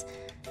things.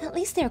 At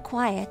least they're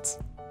quiet.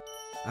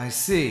 I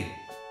see.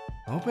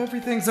 Hope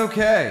everything's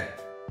okay.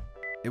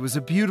 It was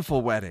a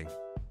beautiful wedding.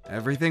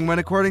 Everything went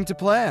according to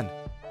plan.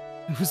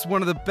 It was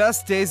one of the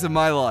best days of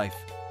my life.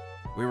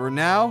 We were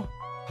now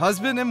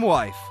husband and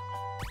wife.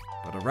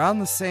 But around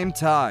the same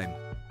time...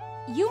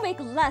 You make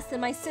less than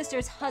my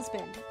sister's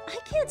husband. I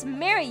can't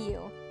marry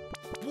you.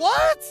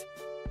 What?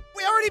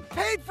 We already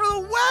paid for the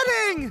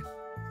wedding!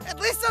 At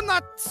least I'm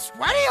not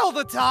sweaty all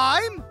the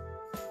time!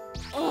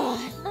 Ugh,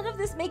 none of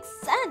this makes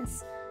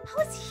sense.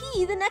 How is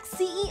he the next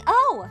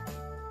CEO?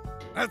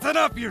 That's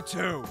enough, you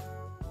two!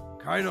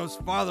 Kaido's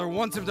father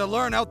wants him to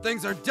learn how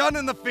things are done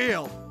in the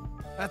field.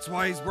 That's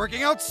why he's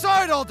working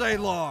outside all day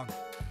long.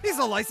 He's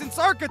a licensed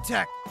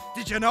architect.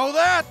 Did you know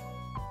that?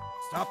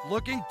 Stop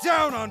looking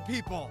down on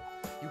people.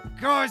 You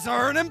guys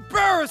are an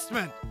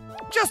embarrassment.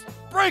 Just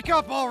break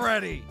up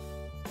already.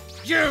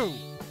 You!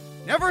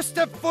 Never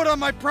step foot on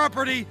my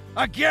property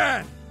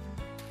again!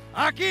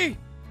 Aki,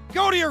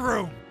 go to your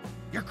room!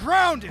 You're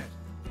grounded!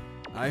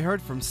 I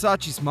heard from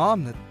Sachi's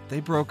mom that they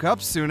broke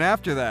up soon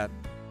after that.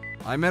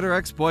 I met her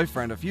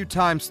ex-boyfriend a few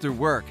times through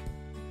work.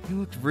 He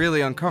looked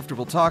really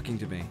uncomfortable talking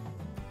to me.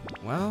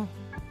 Well,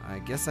 I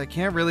guess I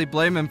can't really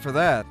blame him for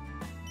that.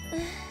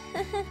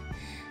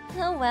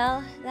 Oh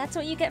well, that's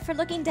what you get for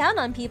looking down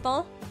on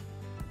people.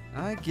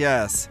 I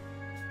guess.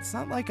 It's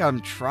not like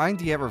I'm trying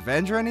to get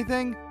revenge or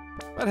anything,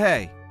 but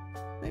hey,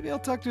 maybe I'll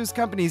talk to his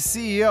company's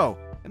CEO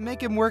and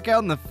make him work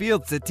out in the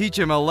fields to teach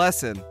him a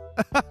lesson.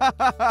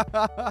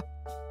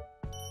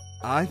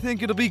 I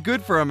think it'll be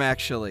good for him,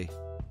 actually.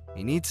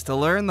 He needs to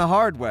learn the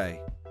hard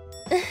way.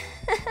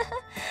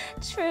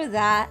 True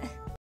that.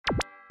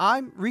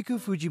 I'm Riku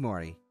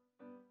Fujimori.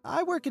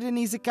 I work at an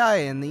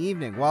izakaya in the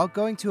evening while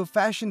going to a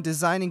fashion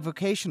designing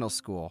vocational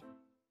school.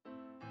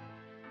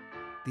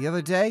 The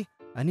other day,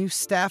 a new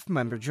staff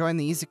member joined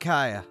the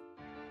izakaya.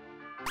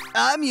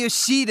 I'm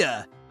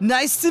Yoshida.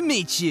 Nice to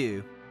meet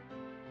you.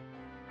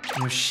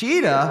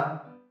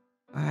 Yoshida?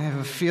 I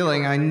have a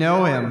feeling I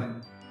know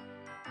him.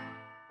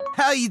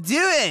 How you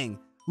doing?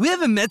 We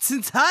haven't met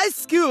since high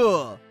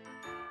school.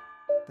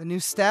 The new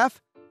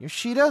staff,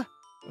 Yoshida,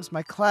 was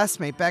my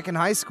classmate back in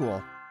high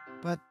school,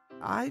 but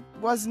I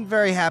wasn't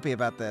very happy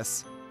about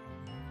this.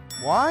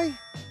 Why?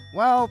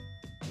 Well,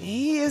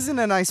 he isn't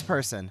a nice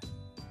person.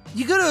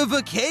 You go to a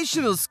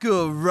vocational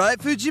school, right,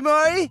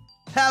 Fujimori?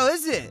 How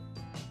is it?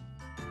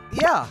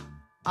 Yeah,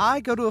 I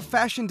go to a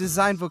fashion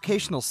design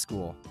vocational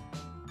school.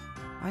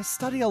 I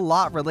study a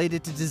lot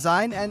related to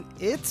design, and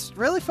it's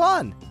really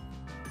fun.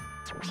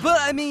 But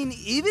I mean,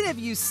 even if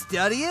you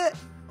study it,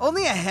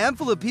 only a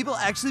handful of people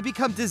actually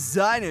become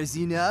designers,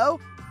 you know?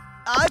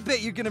 I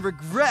bet you're gonna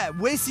regret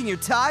wasting your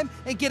time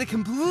and get a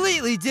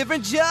completely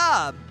different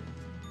job.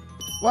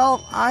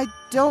 Well, I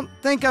don't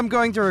think I'm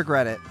going to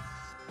regret it.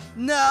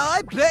 No,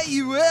 I bet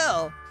you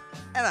will.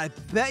 And I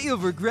bet you'll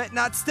regret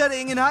not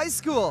studying in high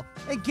school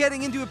and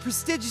getting into a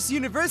prestigious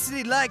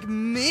university like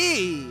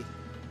me.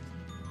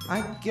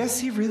 I guess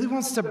he really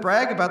wants to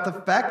brag about the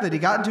fact that he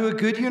got into a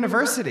good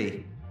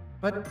university.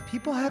 But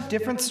people have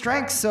different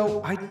strengths,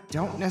 so I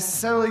don't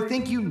necessarily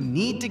think you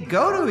need to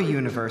go to a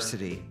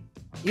university.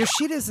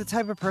 Yoshida is the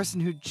type of person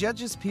who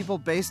judges people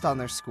based on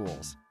their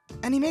schools.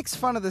 And he makes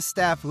fun of the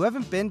staff who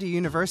haven't been to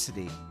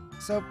university.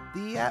 So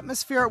the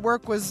atmosphere at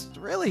work was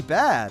really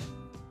bad.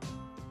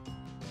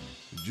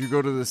 Did you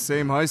go to the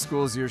same high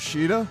school as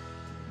Yoshida?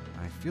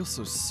 I feel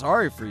so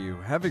sorry for you,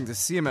 having to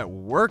see him at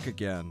work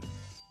again.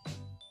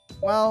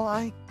 Well,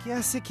 I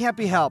guess it can't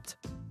be helped.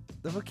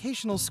 The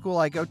vocational school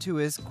I go to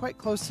is quite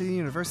close to the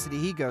university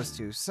he goes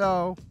to,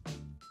 so...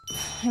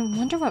 I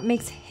wonder what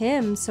makes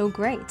him so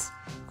great.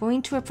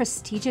 Going to a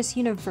prestigious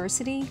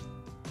university?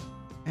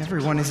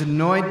 Everyone is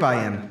annoyed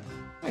by him.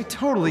 I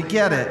totally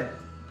get it.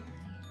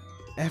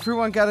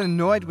 Everyone got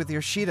annoyed with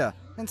Yoshida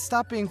and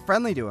stopped being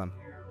friendly to him,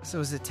 so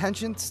his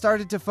attention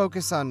started to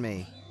focus on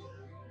me.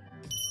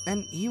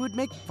 And he would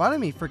make fun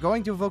of me for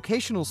going to a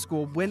vocational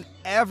school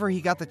whenever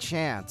he got the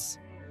chance.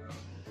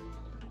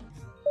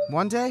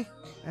 One day,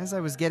 as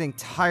I was getting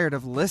tired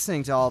of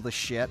listening to all the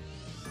shit,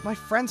 my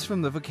friends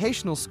from the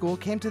vocational school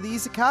came to the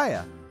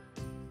izakaya.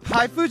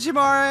 Hi,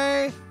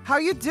 Fujimori! How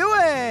you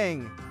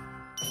doing?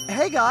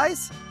 Hey,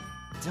 guys!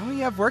 Don't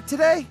you have work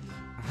today?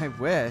 I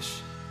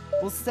wish.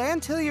 We'll stay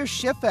until your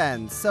shift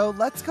ends, so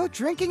let's go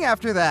drinking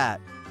after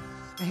that.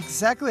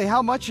 Exactly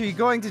how much are you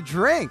going to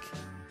drink?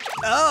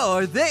 Oh,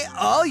 are they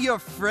all your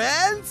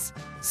friends?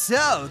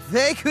 So,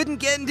 they couldn't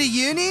get into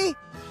uni?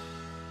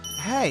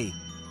 Hey,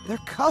 they're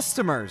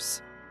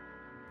customers.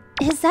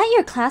 Is that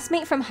your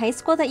classmate from high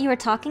school that you were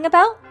talking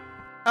about?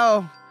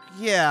 Oh,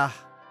 yeah.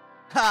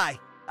 Hi,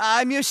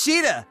 I'm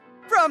Yoshida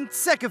from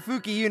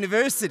Sekafuki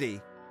University.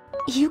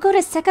 You go to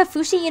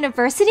Sekafushi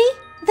University?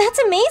 That's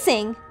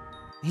amazing!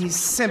 He's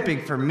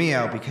simping for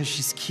Mio because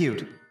she's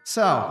cute.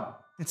 So,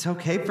 it's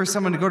okay for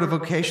someone to go to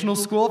vocational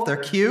school if they're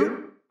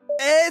cute?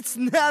 It's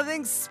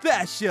nothing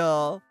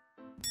special.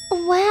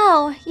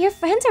 Wow, your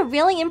friends are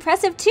really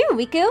impressive too,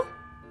 Riku.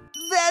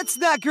 That's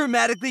not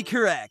grammatically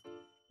correct.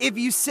 If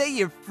you say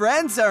your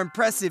friends are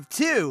impressive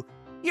too,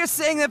 you're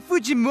saying that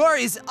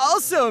Fujimori is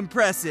also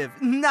impressive,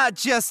 not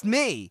just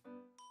me.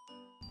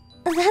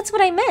 That's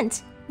what I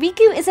meant.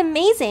 Riku is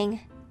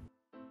amazing.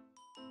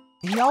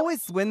 He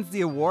always wins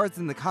the awards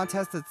in the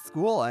contest at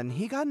school, and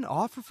he got an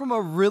offer from a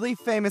really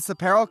famous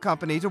apparel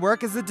company to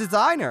work as a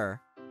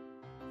designer.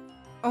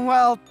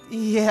 Well,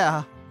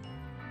 yeah.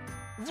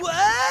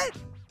 What?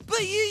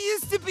 But you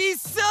used to be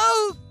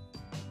so...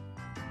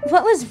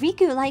 What was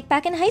Riku like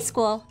back in high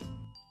school?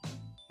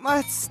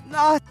 Let's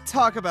not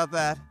talk about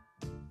that.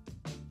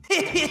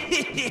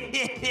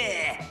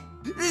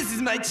 This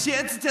is my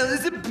chance to tell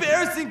his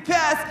embarrassing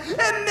past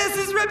and mess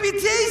his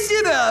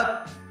reputation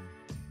up!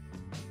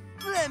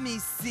 Let me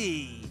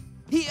see.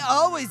 He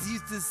always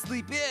used to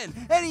sleep in,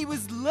 and he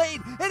was late,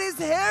 and his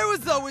hair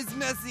was always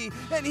messy,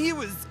 and he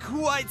was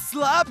quite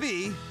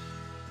sloppy.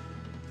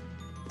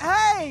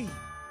 Hey!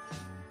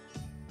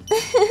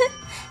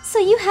 So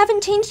you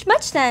haven't changed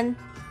much then?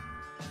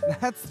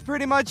 That's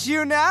pretty much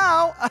you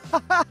now.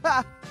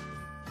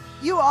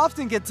 You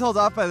often get told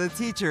off by the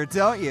teacher,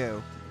 don't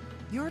you?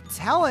 Your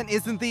talent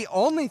isn't the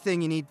only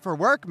thing you need for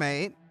work,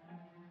 mate.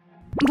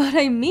 But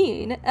I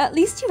mean, at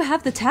least you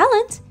have the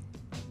talent.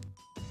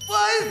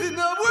 Why is it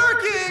not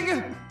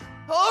working?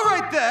 All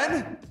right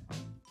then.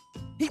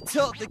 He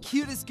told the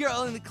cutest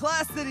girl in the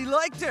class that he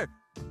liked her,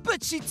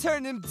 but she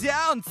turned him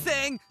down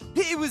saying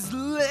he was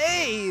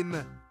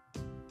lame.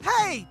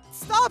 Hey,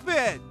 stop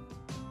it!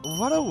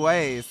 What a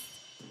waste.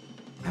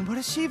 And what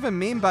does she even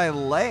mean by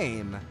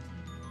lame?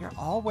 You're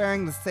all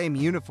wearing the same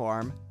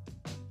uniform.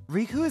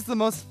 Riku is the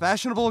most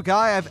fashionable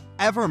guy I've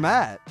ever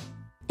met.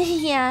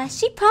 Yeah,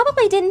 she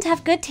probably didn't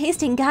have good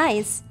taste in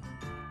guys.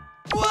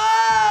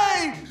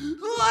 Why?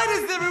 Why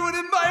does everyone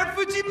admire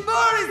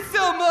Fujimori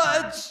so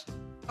much?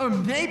 Or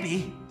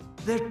maybe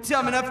they're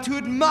dumb enough to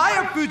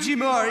admire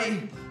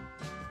Fujimori.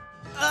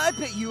 I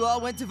bet you all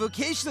went to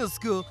vocational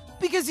school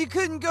because you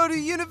couldn't go to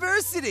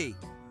university.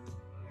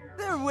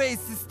 There are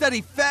ways to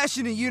study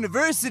fashion at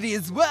university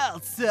as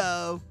well,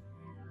 so...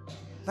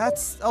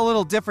 That's a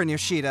little different,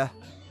 Yoshida.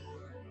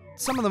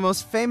 Some of the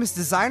most famous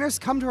designers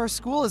come to our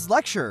school as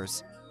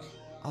lecturers.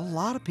 A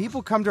lot of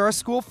people come to our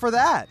school for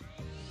that.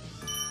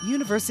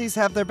 Universities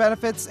have their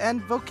benefits,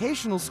 and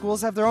vocational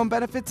schools have their own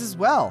benefits as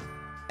well.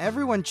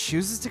 Everyone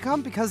chooses to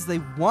come because they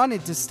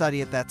wanted to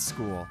study at that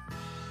school.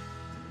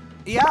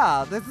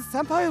 Yeah, there's a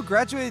senpai who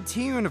graduated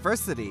T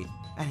University,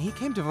 and he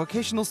came to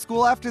vocational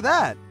school after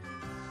that.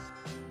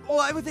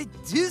 Why would they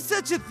do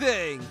such a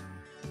thing?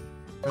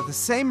 For the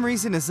same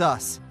reason as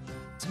us.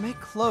 To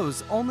make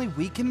clothes only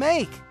we can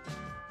make.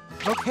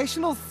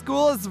 Vocational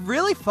school is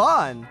really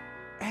fun.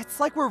 It's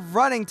like we're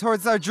running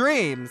towards our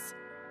dreams.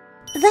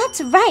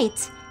 That's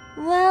right.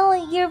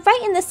 Well, you're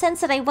right in the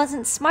sense that I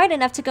wasn't smart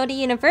enough to go to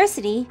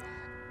university.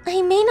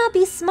 I may not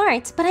be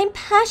smart, but I'm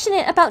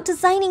passionate about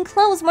designing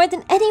clothes more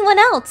than anyone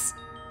else.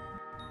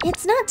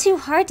 It's not too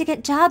hard to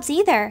get jobs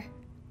either.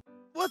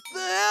 What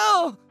the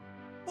hell?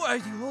 Why are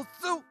you all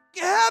so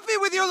happy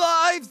with your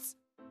lives?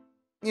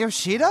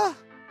 Yoshida?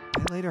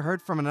 I later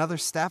heard from another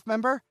staff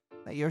member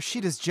that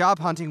Yoshida's job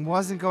hunting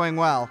wasn't going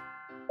well.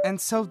 And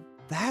so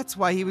that's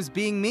why he was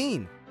being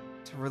mean,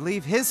 to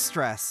relieve his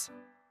stress.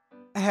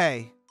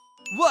 Hey.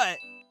 What?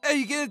 Are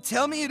you gonna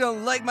tell me you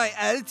don't like my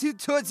attitude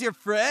towards your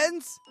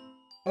friends?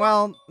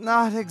 Well,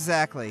 not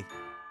exactly.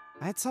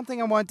 I had something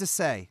I wanted to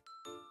say.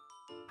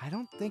 I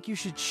don't think you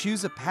should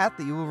choose a path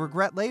that you will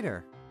regret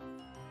later.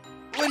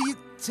 What are you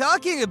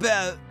talking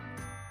about?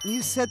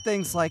 You said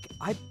things like,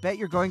 I bet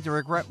you're going to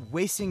regret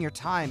wasting your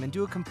time and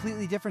do a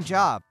completely different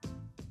job.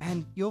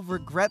 And you'll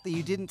regret that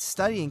you didn't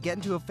study and get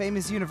into a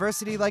famous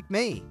university like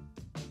me.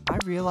 I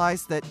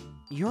realized that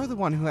you're the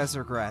one who has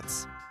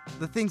regrets.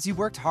 The things you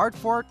worked hard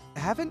for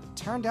haven't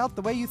turned out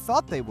the way you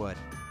thought they would.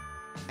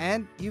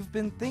 And you've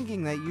been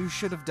thinking that you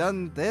should have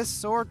done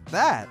this or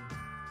that.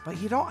 But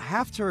you don't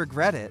have to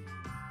regret it.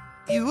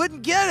 You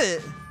wouldn't get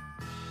it!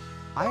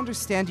 I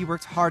understand you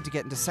worked hard to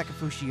get into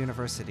Sekafushi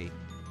University.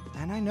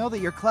 And I know that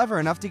you're clever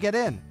enough to get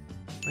in.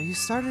 But you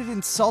started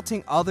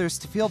insulting others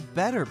to feel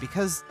better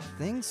because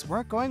things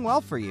weren't going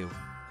well for you.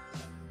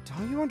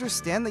 Don't you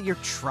understand that you're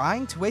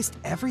trying to waste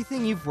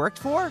everything you've worked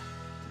for?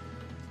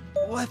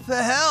 What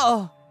the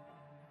hell?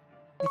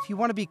 If you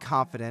want to be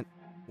confident,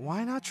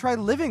 why not try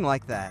living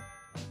like that?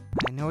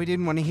 I know he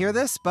didn't want to hear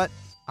this, but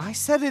I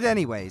said it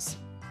anyways.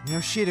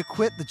 Yoshida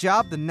quit the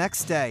job the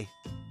next day,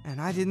 and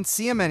I didn't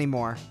see him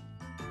anymore.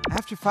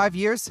 After 5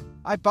 years,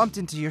 I bumped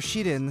into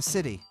Yoshida in the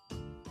city.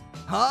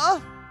 Huh?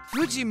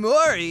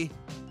 Fujimori?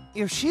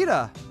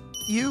 Yoshida,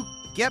 you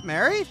get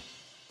married?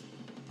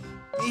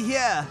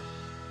 Yeah.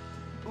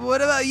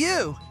 What about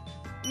you?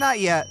 Not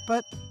yet,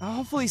 but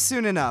hopefully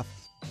soon enough.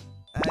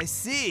 I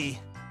see.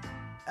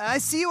 I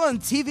see you on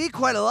TV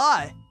quite a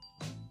lot.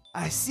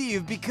 I see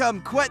you've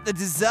become quite the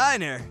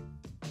designer.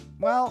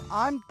 Well,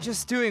 I'm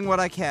just doing what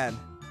I can.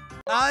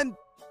 I'm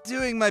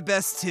doing my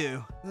best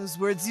too. Those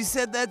words you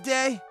said that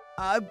day,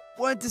 I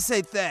wanted to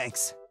say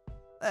thanks.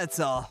 That's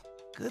all.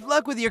 Good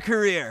luck with your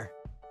career.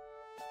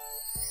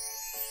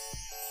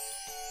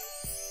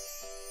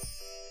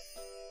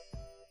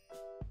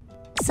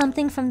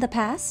 Something from the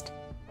past?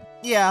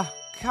 Yeah,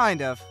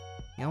 kind of.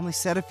 He only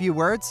said a few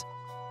words,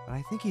 but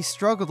I think he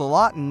struggled a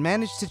lot and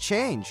managed to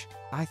change.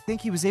 I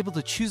think he was able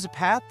to choose a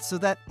path so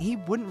that he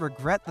wouldn't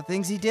regret the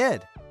things he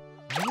did.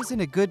 I was in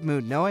a good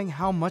mood knowing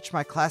how much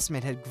my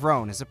classmate had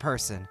grown as a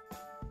person.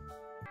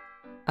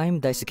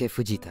 I'm Daisuke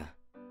Fujita.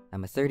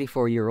 I'm a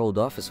 34-year-old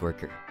office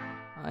worker.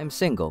 I'm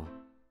single.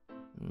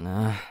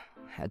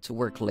 Had to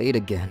work late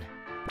again.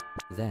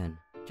 Then,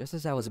 just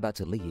as I was about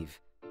to leave,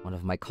 one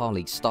of my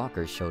colleague's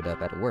stalkers showed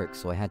up at work,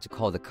 so I had to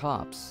call the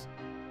cops.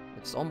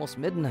 It's almost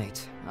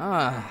midnight.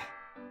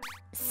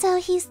 So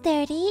he's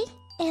 30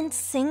 and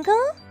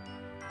single?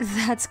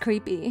 That's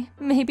creepy.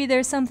 Maybe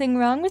there's something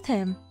wrong with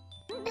him.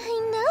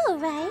 I know,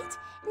 right?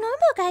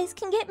 Normal guys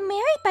can get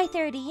married by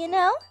 30, you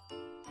know?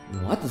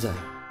 What the?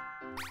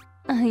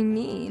 I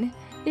mean,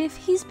 if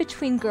he's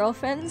between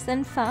girlfriends,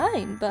 then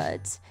fine,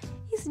 but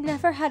he's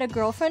never had a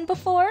girlfriend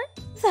before?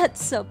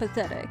 That's so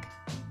pathetic.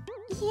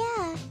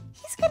 Yeah,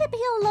 he's gonna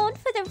be alone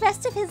for the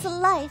rest of his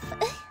life.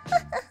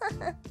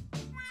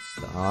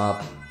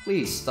 Stop.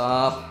 Please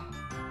stop.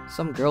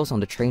 Some girls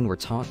on the train were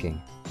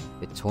talking.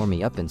 It tore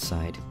me up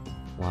inside.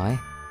 Why?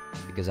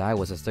 Because I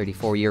was a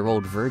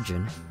 34-year-old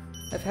virgin.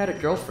 I've had a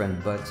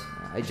girlfriend, but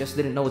I just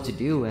didn't know what to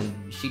do,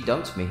 and she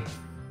dumped me.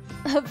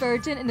 A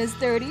virgin in his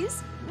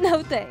 30s?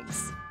 No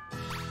thanks.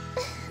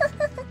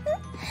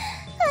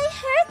 I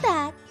heard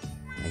that.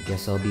 I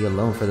guess I'll be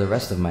alone for the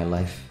rest of my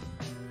life.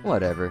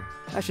 Whatever.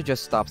 I should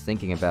just stop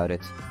thinking about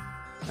it.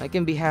 I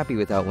can be happy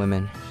without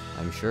women.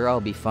 I'm sure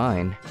I'll be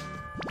fine.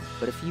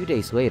 But a few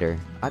days later,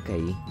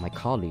 Akai, my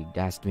colleague,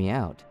 asked me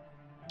out.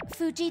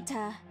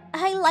 Fujita,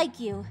 I like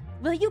you.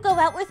 Will you go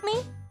out with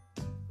me?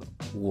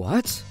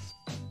 What?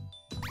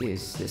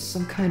 Is this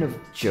some kind of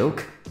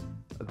joke?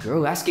 A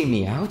girl asking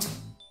me out?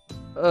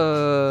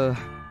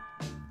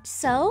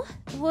 So,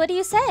 what do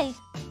you say?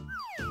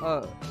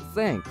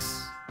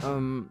 Thanks.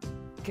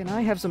 Can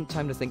I have some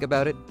time to think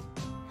about it?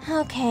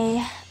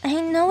 Okay,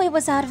 I know it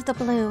was out of the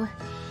blue.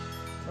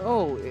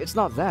 Oh, it's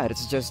not that,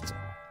 it's just...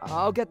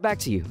 I'll get back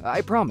to you,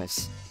 I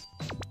promise.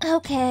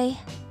 Okay.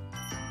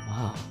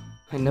 Wow,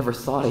 I never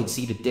thought I'd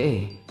see the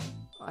day.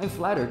 I'm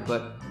flattered,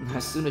 but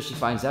as soon as she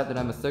finds out that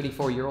I'm a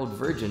 34-year-old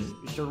virgin,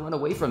 she'll run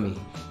away from me.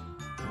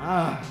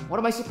 What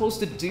am I supposed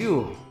to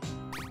do?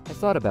 I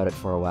thought about it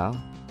for a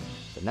while.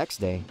 The next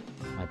day,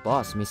 my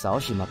boss, Miss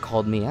Aoshima,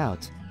 called me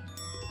out.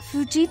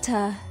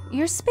 Fujita,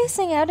 you're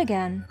spacing out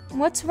again.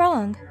 What's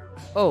wrong?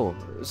 Oh,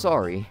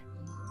 sorry.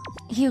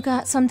 You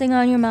got something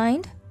on your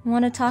mind?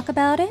 Want to talk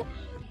about it?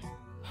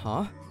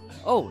 Huh?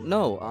 Oh,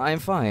 no, I'm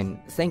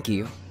fine. Thank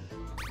you.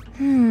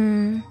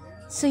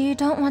 So you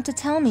don't want to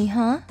tell me,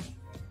 huh?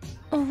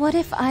 What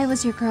if I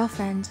was your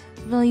girlfriend?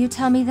 Will you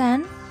tell me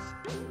then?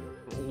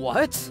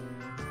 What?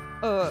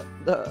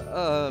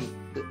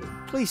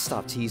 Please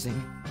stop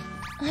teasing.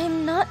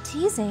 I'm not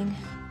teasing.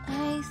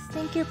 I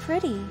think you're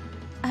pretty.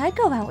 I'd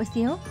go out with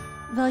you.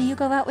 Will you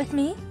go out with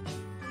me?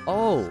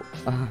 Oh,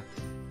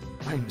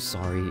 I'm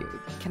sorry.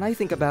 Can I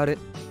think about it?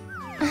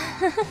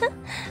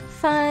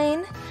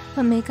 Fine,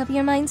 but make up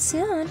your mind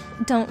soon.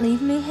 Don't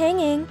leave me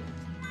hanging.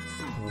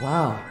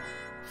 Wow.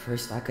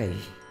 First Akai,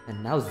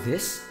 and now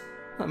this?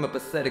 I'm a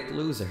pathetic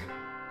loser.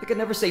 I can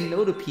never say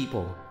no to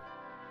people.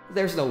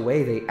 There's no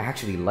way they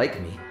actually like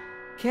me.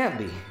 Can't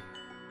be.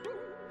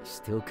 I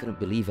still couldn't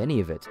believe any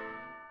of it.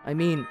 I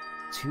mean,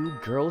 2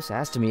 girls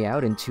asked me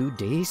out in 2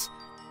 days?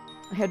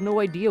 I had no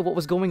idea what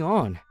was going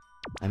on.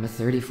 I'm a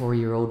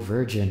 34-year-old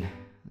virgin.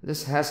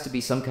 This has to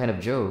be some kind of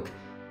joke.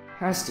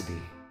 Has to be.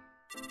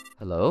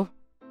 Hello?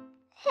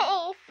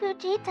 Hey,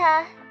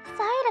 Fujita.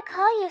 Sorry to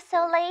call you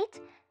so late.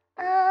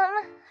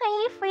 Are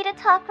you free to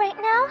talk right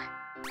now?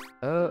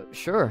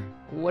 Sure.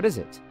 What is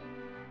it?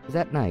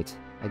 That night,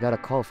 I got a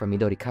call from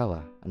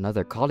Midorikawa,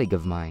 another colleague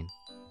of mine.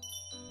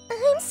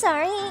 I'm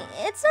sorry,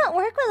 it's not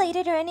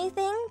work-related or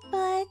anything,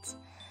 but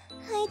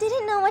I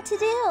didn't know what to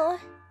do.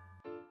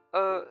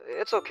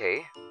 It's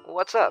okay.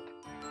 What's up?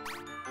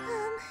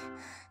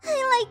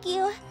 I like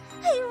you.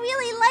 I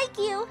really like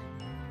you.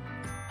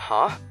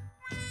 Huh?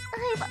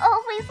 I've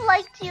always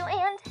liked you,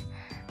 and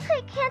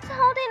I can't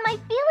hold in my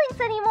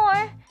feelings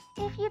anymore.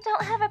 If you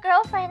don't have a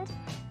girlfriend,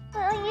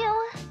 will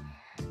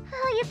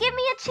you give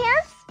me a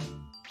chance?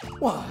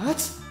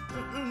 What?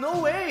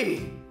 No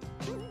way!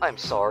 I'm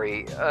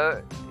sorry.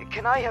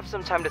 Can I have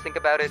some time to think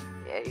about it?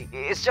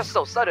 It's just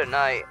so sudden,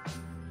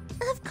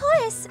 Of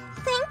course.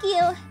 Thank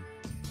you.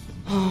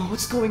 Oh,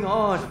 what's going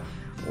on?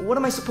 What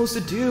am I supposed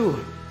to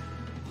do?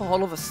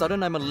 All of a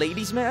sudden, I'm a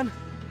ladies' man?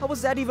 How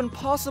was that even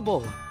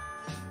possible?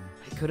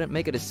 I couldn't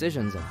make a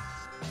decision, though.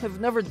 I've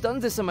never done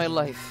this in my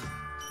life.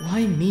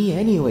 Why me,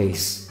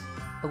 anyways?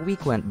 A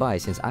week went by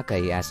since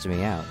Akai asked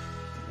me out.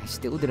 I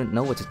still didn't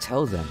know what to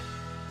tell them.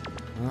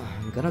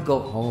 I'm gonna go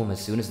home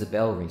as soon as the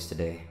bell rings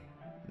today.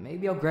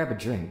 Maybe I'll grab a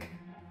drink.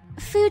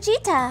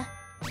 Fujita.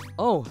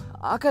 Oh,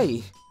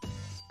 Akai!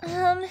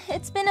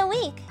 It's been a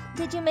week.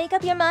 Did you make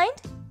up your mind?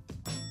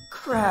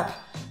 Crap!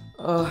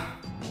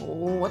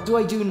 What do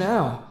I do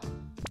now?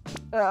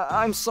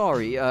 I'm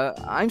sorry,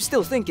 I'm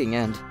still thinking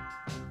and...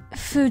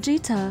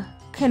 Fujita,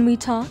 can we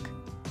talk?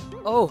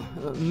 Oh,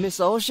 Miss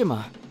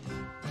Aoshima.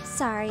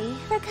 Sorry,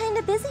 we're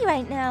kinda busy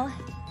right now.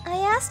 I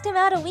asked him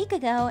out a week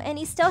ago, and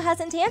he still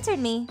hasn't answered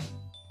me.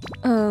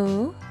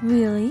 Oh,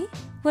 really?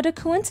 What a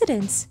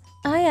coincidence.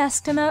 I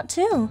asked him out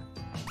too.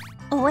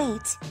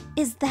 Wait,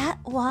 is that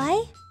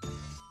why?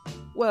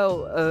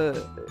 Well,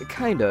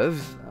 kind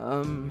of,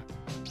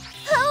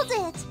 Hold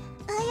it!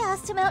 I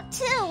asked him out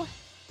too!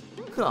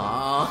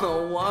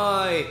 Aw,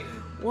 why?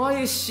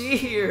 Why is she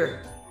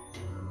here?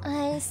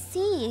 I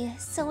see.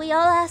 So we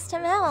all asked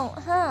him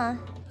out, huh?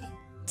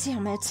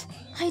 Damn it.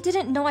 I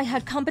didn't know I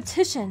had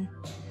competition.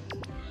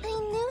 I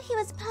knew he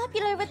was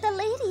popular with the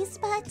ladies,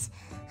 but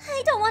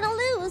I don't want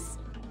to lose.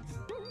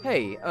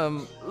 Hey,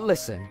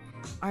 listen.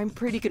 I'm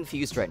pretty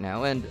confused right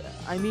now, and,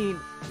 I mean,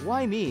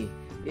 why me?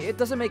 It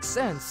doesn't make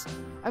sense.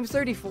 I'm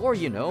 34,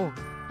 you know.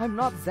 I'm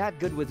not that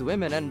good with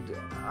women, and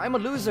I'm a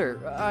loser.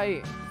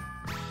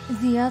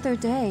 The other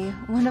day,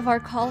 one of our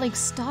colleagues'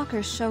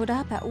 stalkers showed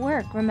up at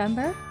work,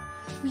 remember?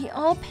 We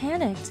all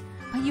panicked,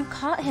 but you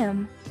caught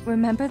him.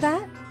 Remember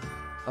that?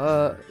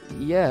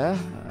 Yeah,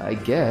 I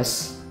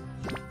guess.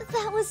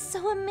 That was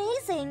so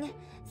amazing.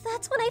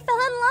 That's when I fell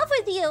in love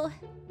with you.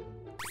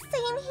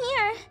 Same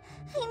here.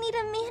 I need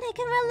a man I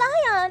can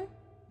rely on.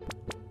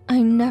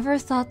 I never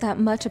thought that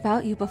much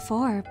about you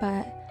before,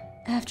 but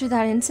after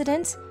that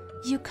incident,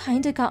 you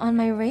kinda got on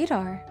my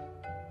radar.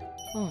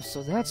 Oh,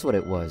 so that's what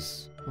it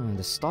was.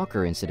 The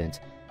stalker incident.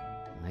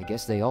 I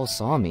guess they all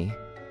saw me.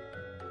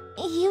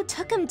 You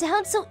took him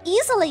down so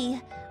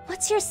easily.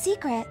 What's your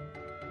secret?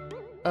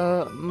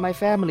 My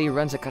family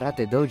runs a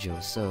karate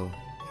dojo, so...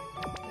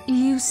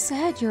 You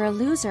said you're a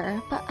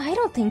loser, but I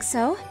don't think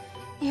so.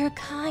 You're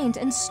kind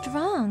and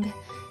strong.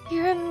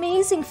 You're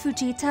amazing,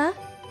 Fujita.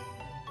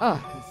 Ah,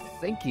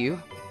 thank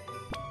you.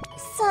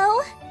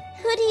 So,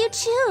 who do you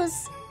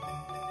choose?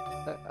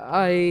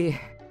 I...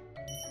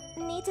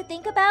 Need to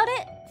think about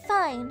it?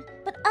 Fine,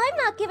 but I'm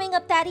not giving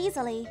up that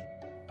easily.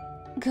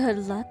 Good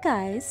luck,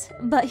 guys,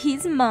 but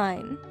he's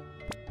mine.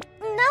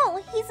 No,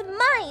 he's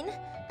mine!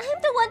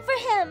 I'm the one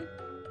for him!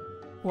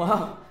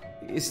 Wow,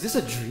 is this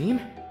a dream?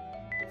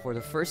 For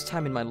the first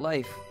time in my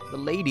life, the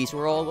ladies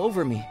were all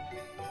over me.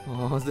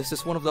 Oh, this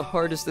is one of the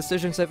hardest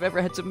decisions I've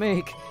ever had to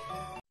make.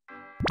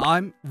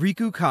 I'm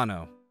Riku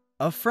Kano.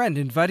 A friend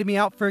invited me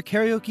out for a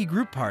karaoke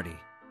group party.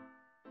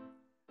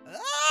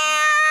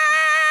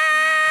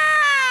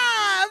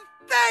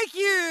 Thank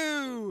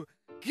you!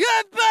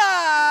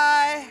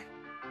 Goodbye!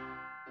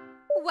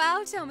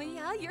 Wow,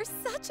 Tomoya, you're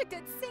such a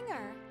good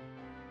singer.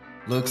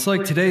 Looks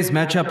like today's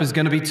matchup is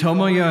gonna be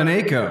Tomoya and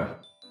Eiko.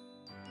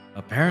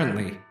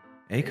 Apparently,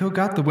 Eiko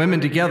got the women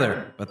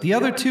together, but the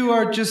other two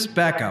are just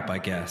backup, I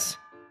guess.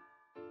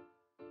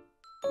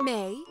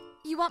 May,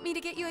 you want me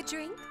to get you a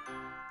drink?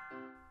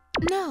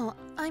 No,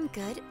 I'm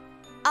good.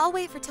 I'll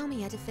wait for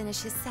Tomoya to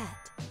finish his set.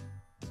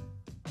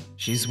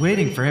 She's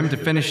waiting for him to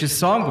finish his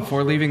song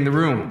before leaving the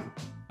room.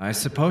 I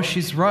suppose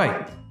she's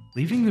right.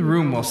 Leaving the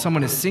room while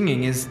someone is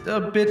singing is a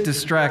bit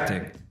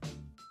distracting.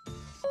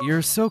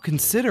 You're so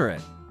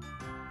considerate.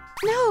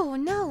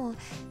 No.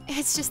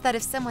 It's just that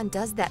if someone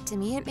does that to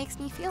me, it makes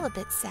me feel a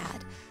bit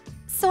sad.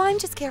 So I'm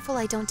just careful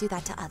I don't do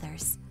that to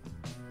others.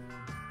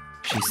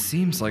 She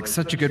seems like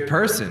such a good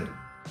person.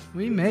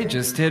 We may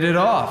just hit it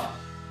off.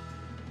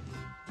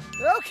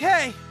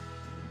 Okay,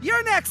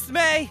 you're next,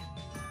 May.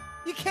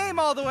 You came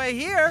all the way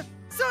here,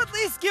 so at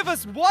least give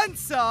us one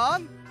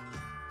song.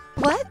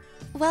 What?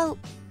 Well,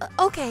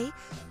 okay,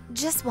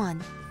 just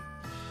one.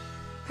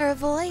 Her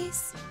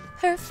voice,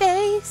 her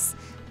face,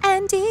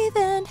 and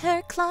even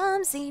her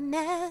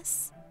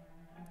clumsiness.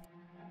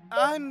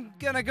 I'm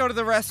gonna go to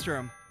the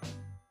restroom.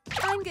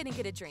 I'm gonna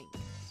get a drink.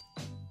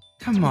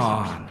 Come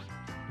on.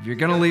 If you're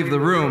gonna leave the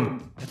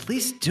room, at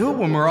least do it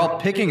when we're all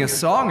picking a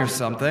song or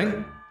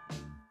something.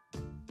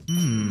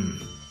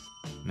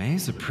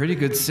 May's a pretty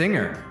good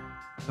singer,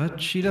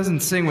 but she doesn't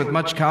sing with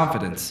much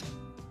confidence.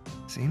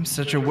 Seems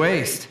such a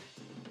waste.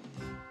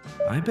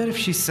 I bet if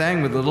she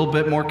sang with a little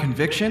bit more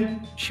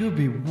conviction, she would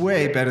be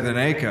way better than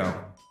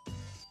Eiko.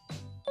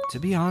 To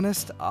be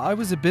honest, I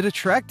was a bit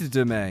attracted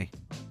to May.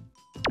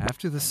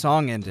 After the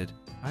song ended,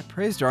 I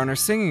praised her on her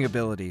singing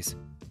abilities,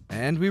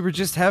 and we were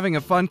just having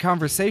a fun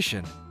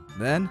conversation.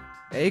 Then,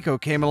 Eiko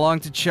came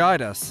along to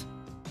chide us.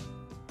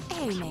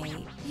 Hey,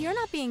 May, you're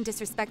not being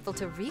disrespectful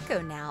to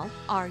Rico now,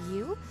 are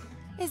you?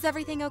 Is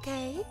everything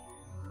okay?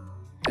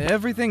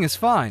 Everything is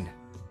fine.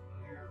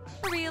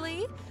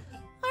 Really?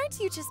 Aren't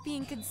you just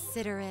being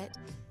considerate?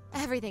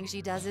 Everything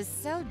she does is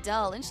so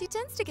dull, and she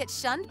tends to get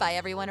shunned by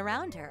everyone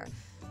around her.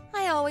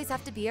 I always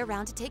have to be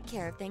around to take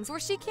care of things where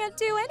she can't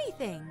do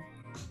anything.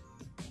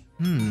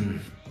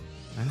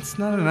 That's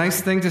not a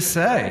nice thing to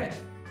say.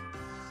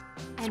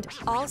 And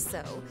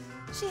also,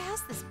 she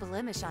has this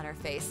blemish on her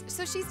face,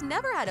 so she's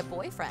never had a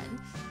boyfriend.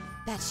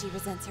 Bet she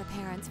resents her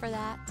parents for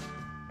that.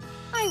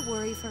 I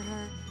worry for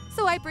her,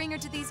 so I bring her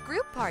to these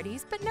group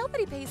parties, but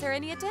nobody pays her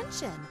any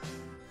attention.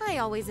 I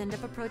always end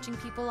up approaching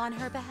people on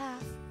her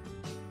behalf.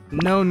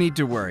 No need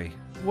to worry.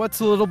 What's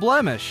a little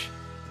blemish?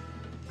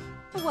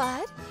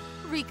 What?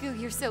 Riku,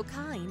 you're so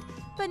kind,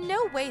 but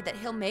no way that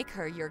he'll make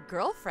her your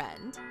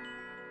girlfriend.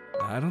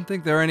 I don't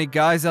think there are any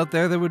guys out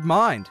there that would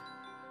mind.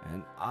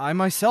 And I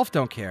myself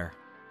don't care.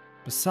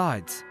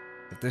 Besides,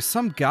 if there's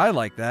some guy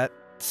like that,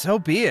 so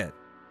be it.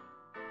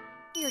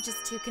 You're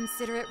just too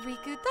considerate,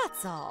 Riku,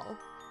 that's all.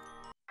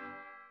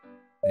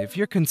 If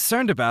you're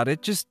concerned about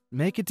it, just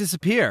make it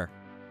disappear.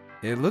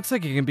 It looks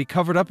like it can be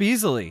covered up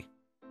easily.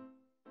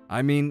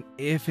 I mean,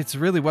 if it's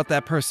really what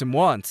that person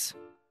wants.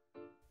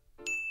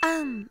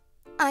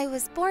 I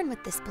was born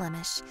with this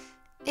blemish.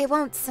 It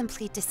won't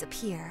simply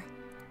disappear.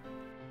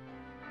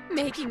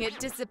 Making it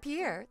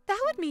disappear?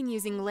 That would mean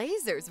using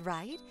lasers,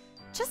 right?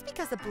 Just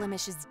because a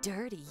blemish is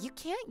dirty, you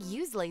can't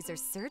use laser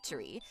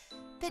surgery.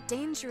 Bit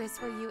dangerous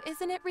for you,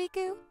 isn't it,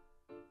 Riku?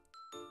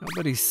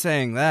 Nobody's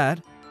saying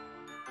that.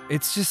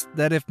 It's just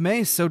that if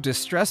May's so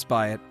distressed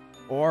by it,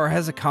 or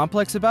has a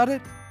complex about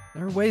it,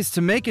 there are ways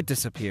to make it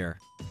disappear.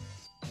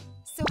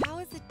 So how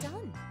is it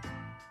done?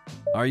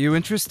 Are you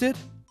interested?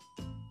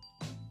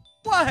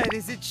 What,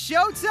 is it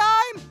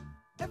showtime?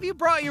 Have you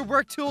brought your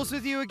work tools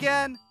with you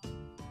again?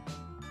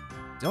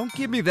 Don't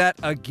give me that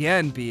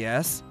again,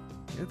 BS.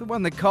 You're the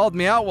one that called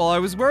me out while I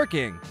was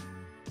working.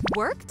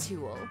 Work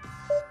tool?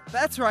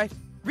 That's right.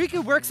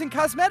 Riku works in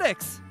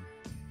cosmetics.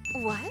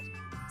 What?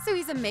 So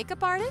he's a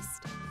makeup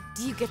artist?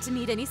 Do you get to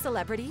meet any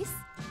celebrities?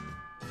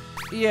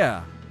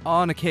 Yeah,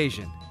 on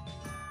occasion.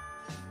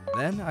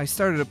 Then I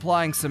started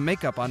applying some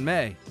makeup on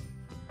May.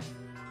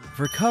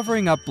 For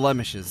covering up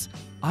blemishes,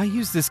 I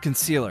use this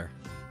concealer.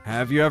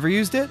 Have you ever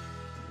used it?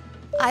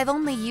 I've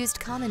only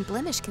used common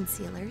blemish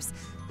concealers,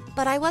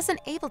 but I wasn't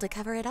able to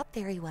cover it up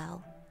very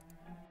well.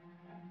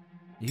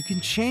 You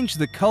can change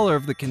the color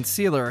of the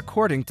concealer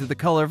according to the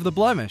color of the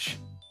blemish.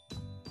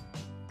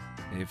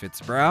 If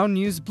it's brown,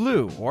 use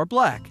blue or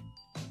black.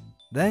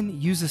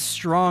 Then use a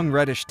strong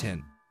reddish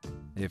tint.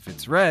 If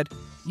it's red,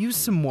 use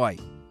some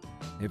white.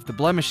 If the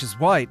blemish is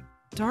white,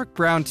 dark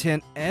brown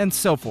tint, and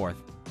so forth.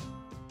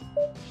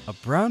 A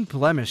brown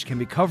blemish can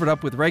be covered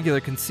up with regular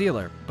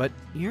concealer, but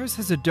yours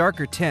has a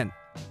darker tint,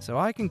 so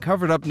I can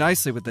cover it up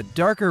nicely with a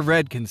darker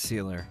red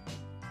concealer.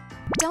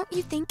 Don't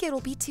you think it'll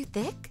be too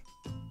thick?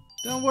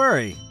 Don't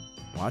worry.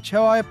 Watch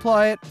how I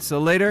apply it, so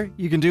later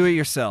you can do it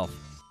yourself.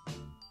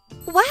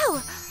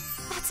 Wow,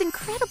 that's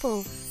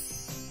incredible.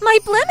 My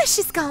blemish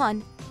is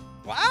gone.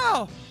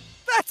 Wow!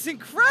 That's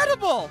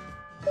incredible!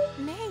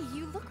 May,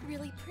 you look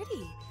really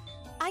pretty.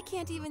 I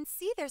can't even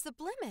see there's a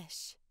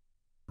blemish.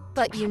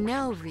 But you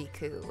know,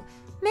 Riku,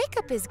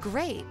 makeup is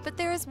great, but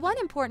there is one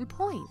important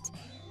point.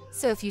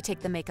 So if you take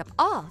the makeup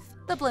off,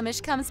 the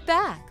blemish comes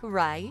back,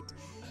 right?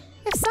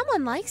 If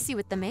someone likes you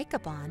with the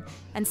makeup on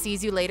and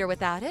sees you later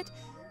without it,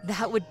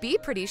 that would be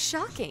pretty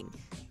shocking.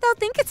 They'll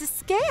think it's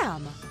a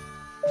scam.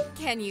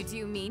 Can you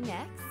do me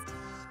next?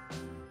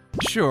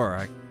 Sure,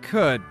 I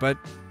could, but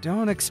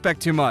don't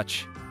expect too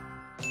much.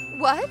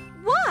 What?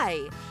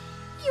 Why?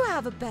 You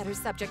have a better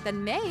subject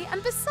than May,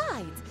 and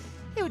besides,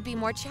 it would be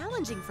more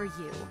challenging for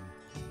you.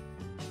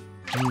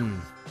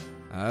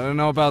 I don't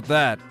know about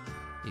that.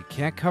 You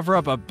can't cover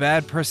up a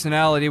bad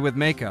personality with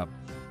makeup.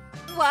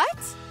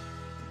 What?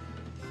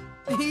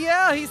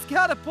 Yeah, he's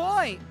got a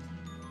point.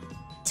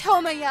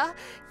 Tomoya,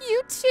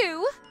 you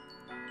too?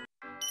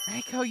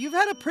 Eiko, you've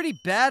had a pretty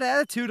bad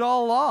attitude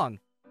all along.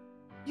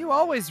 You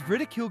always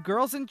ridicule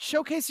girls and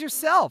showcase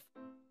yourself.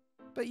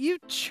 But you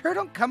sure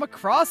don't come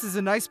across as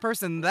a nice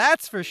person,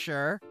 that's for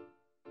sure.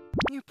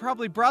 You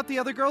probably brought the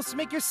other girls to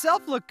make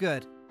yourself look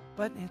good,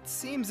 but it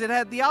seems it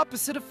had the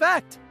opposite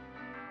effect.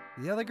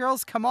 The other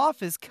girls come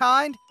off as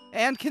kind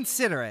and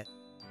considerate.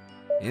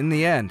 In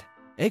the end,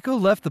 Eiko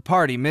left the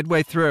party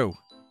midway through.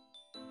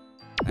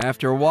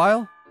 After a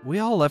while, we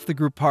all left the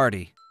group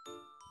party.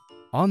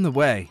 On the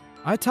way,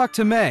 I talked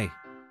to May.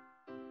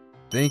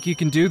 Think you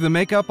can do the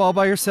makeup all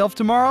by yourself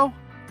tomorrow?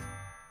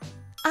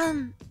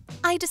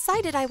 I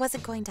decided I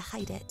wasn't going to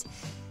hide it.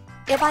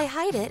 If I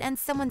hide it and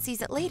someone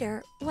sees it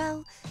later,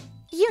 well,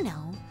 you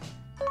know.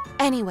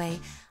 Anyway,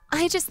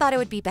 I just thought it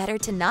would be better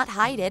to not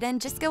hide it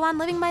and just go on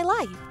living my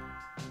life.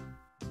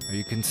 Are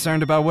you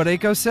concerned about what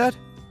Eiko said?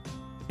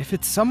 If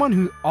it's someone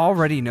who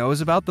already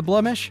knows about the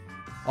blemish,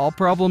 all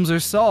problems are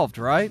solved,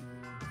 right?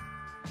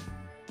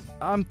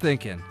 I'm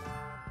thinking,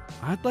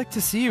 I'd like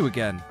to see you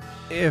again,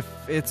 if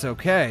it's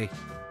okay.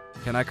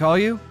 Can I call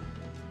you?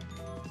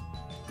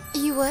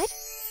 You would?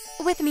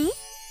 With me?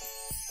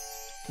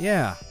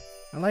 Yeah,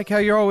 I like how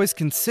you're always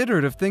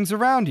considerate of things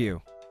around you.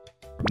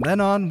 From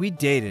then on, we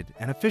dated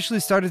and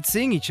officially started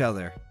seeing each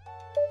other.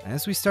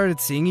 As we started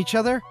seeing each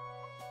other,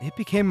 it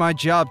became my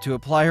job to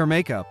apply her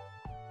makeup.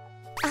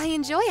 I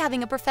enjoy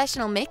having a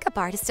professional makeup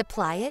artist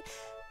apply it,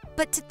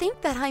 but to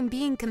think that I'm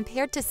being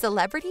compared to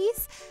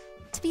celebrities,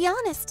 to be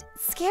honest,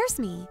 scares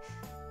me.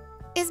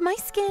 Is my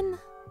skin...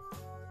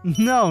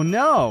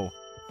 No.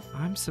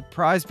 I'm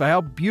surprised by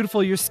how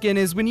beautiful your skin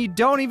is when you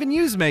don't even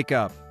use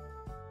makeup.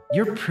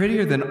 You're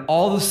prettier than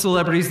all the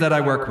celebrities that I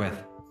work with.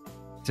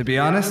 To be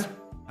honest,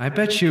 I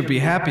bet you would be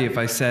happy if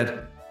I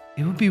said,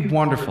 it would be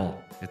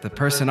wonderful if the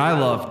person I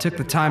love took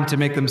the time to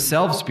make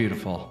themselves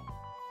beautiful.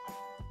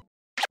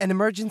 An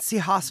emergency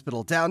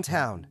hospital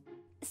downtown.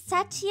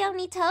 Sachio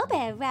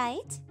Nitobe,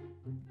 right?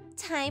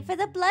 Time for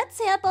the blood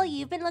sample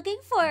you've been looking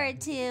forward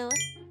to.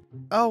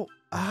 Oh,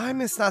 hi,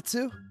 Miss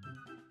Natsu.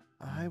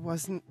 I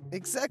wasn't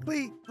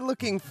exactly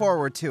looking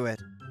forward to it.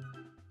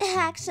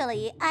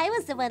 Actually, I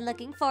was the one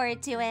looking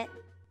forward to it.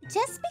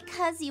 Just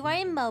because you are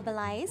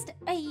immobilized,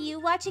 are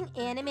you watching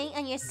anime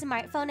on your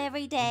smartphone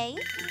every day?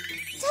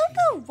 Don't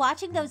go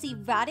watching those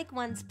erotic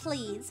ones,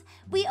 please.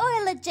 We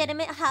are a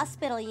legitimate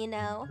hospital, you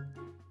know.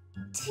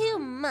 2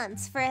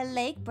 months for a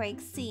leg break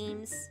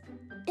seems.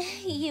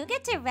 You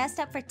get to rest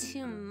up for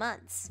 2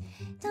 months.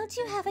 Don't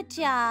you have a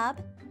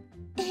job?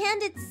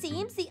 And it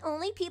seems the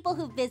only people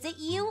who visit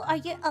you are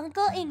your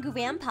uncle and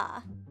grandpa.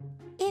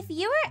 If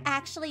you were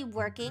actually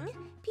working,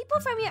 people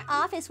from your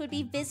office would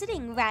be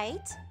visiting,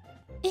 right?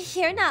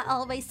 You're not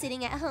always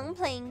sitting at home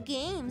playing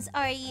games,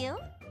 are you?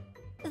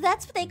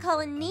 That's what they call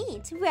a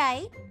need,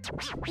 right?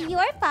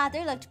 Your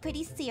father looked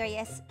pretty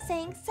serious,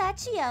 saying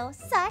Sachio,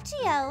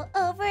 Sachio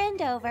over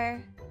and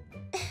over.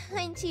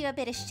 Aren't you a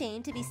bit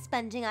ashamed to be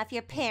sponging off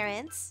your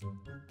parents?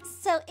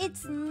 So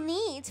it's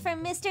neat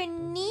from Mr.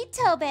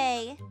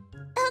 Nitobe.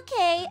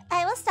 Okay,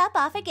 I will stop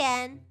off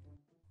again.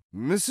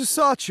 Mrs.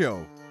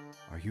 Sachio,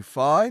 are you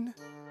fine?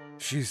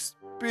 She's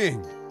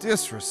being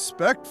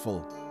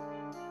disrespectful.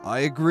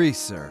 I agree,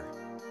 sir.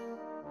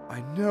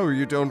 I know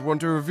you don't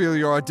want to reveal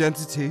your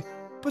identity,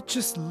 but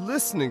just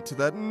listening to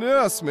that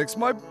nurse makes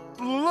my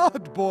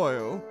blood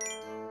boil.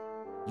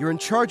 You're in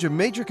charge of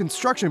major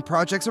construction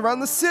projects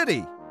around the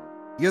city.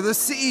 You're the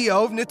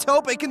CEO of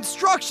Nitobe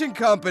Construction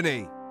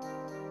Company.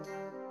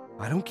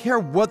 I don't care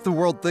what the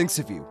world thinks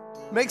of you.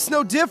 Makes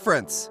no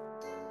difference.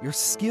 Your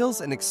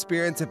skills and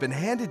experience have been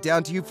handed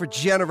down to you for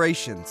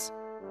generations.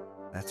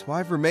 That's why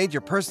I've remained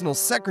your personal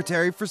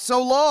secretary for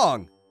so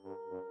long.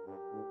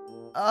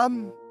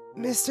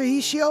 Mr.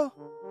 Hishio,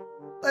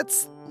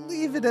 let's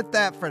leave it at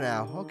that for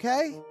now,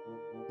 okay?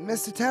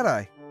 Mr.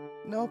 Terai,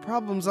 no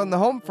problems on the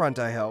home front,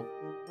 I hope.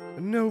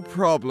 No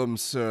problem,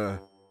 sir.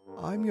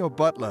 I'm your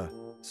butler,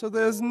 so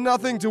there's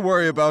nothing to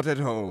worry about at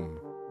home.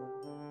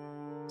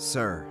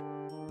 Sir,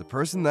 the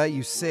person that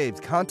you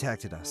saved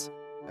contacted us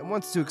and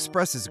wants to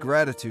express his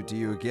gratitude to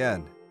you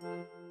again.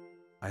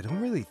 I don't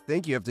really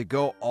think you have to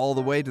go all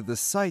the way to the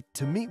site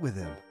to meet with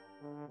him.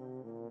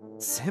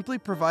 Simply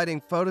providing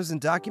photos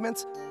and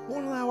documents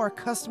won't allow our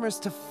customers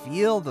to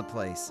feel the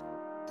place.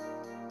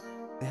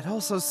 It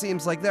also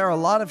seems like there are a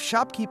lot of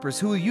shopkeepers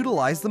who will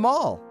utilize them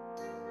all.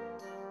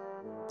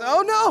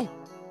 Oh no!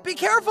 Be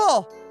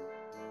careful!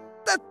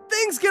 That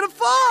thing's gonna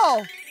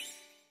fall!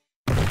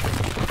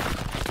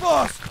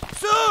 Boss!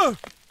 Sir!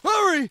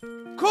 Hurry!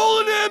 Call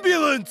an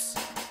ambulance!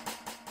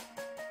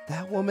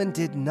 That woman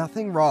did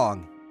nothing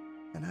wrong,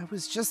 and I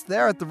was just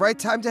there at the right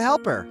time to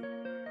help her.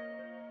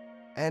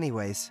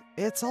 Anyways,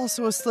 it's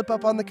also a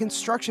slip-up on the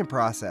construction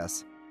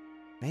process.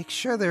 Make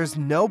sure there's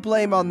no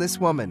blame on this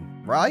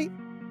woman, right?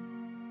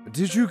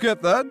 Did you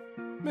get that?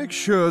 Make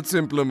sure it's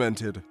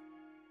implemented.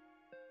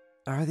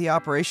 Are the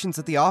operations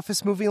at the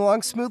office moving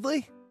along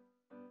smoothly?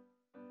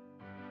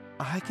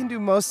 I can do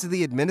most of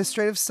the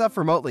administrative stuff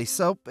remotely,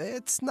 so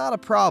it's not a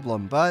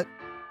problem, but...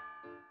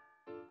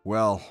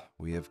 Well,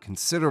 we have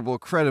considerable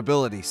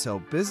credibility, so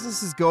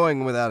business is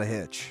going without a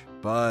hitch,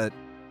 but...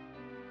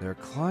 There are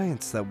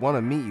clients that want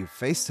to meet you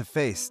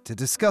face-to-face to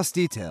discuss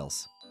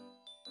details.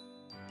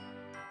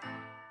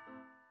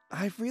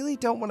 I really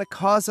don't want to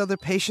cause other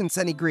patients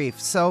any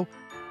grief, so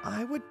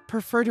I would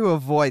prefer to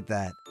avoid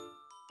that.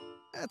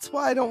 That's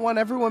why I don't want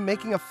everyone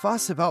making a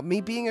fuss about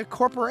me being a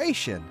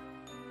corporation.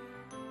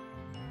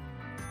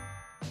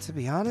 To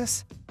be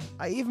honest,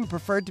 I even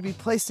preferred to be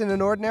placed in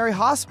an ordinary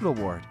hospital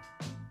ward.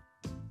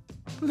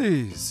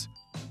 Please,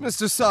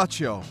 Mr.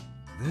 Sachio.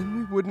 Then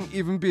we wouldn't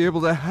even be able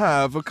to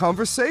have a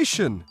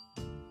conversation.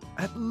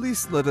 At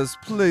least let us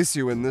place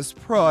you in this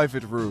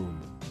private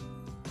room.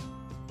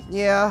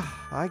 Yeah,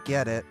 I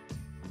get it.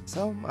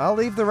 So I'll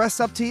leave the rest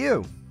up to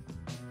you.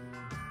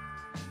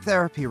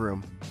 Therapy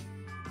room.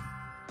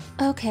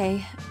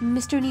 Okay,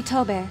 Mr.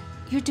 Nitobe,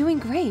 you're doing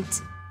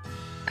great.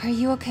 Are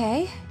you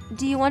okay?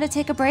 Do you want to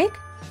take a break?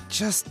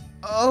 Just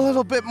a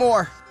little bit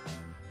more.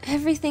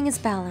 Everything is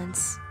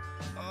balanced.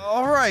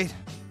 All right.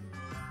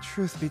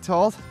 Truth be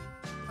told,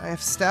 I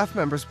have staff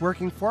members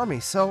working for me,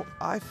 so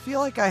I feel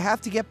like I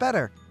have to get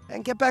better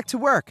and get back to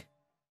work.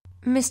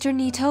 Mr.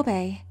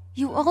 Nitobe,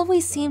 you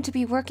always seem to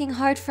be working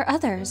hard for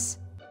others.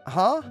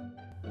 Huh?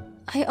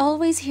 I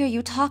always hear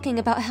you talking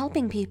about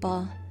helping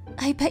people.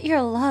 I bet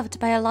you're loved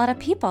by a lot of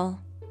people.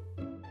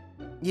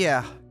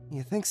 Yeah,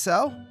 you think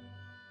so?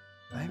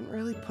 I haven't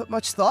really put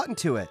much thought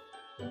into it.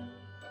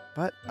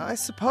 But I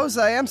suppose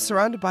I am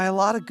surrounded by a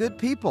lot of good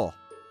people.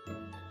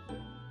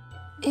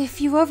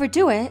 If you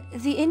overdo it,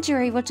 the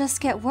injury will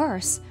just get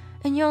worse,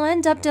 and you'll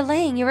end up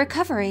delaying your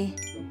recovery.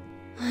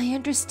 I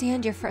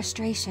understand your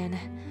frustration,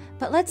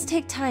 but let's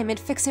take time and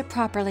fix it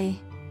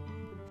properly.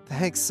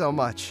 Thanks so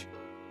much.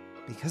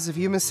 Because of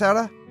you, Miss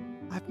Sarah,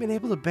 I've been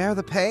able to bear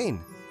the pain.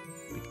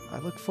 I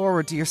look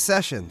forward to your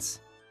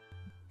sessions.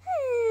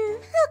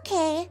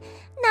 Okay.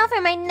 Now for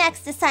my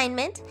next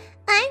assignment.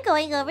 I'm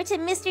going over to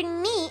Mr.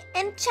 Nee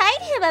and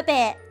chide him a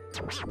bit.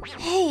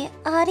 Hey,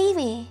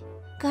 Arivi.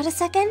 Got a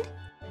second?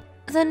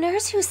 The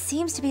nurse who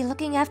seems to be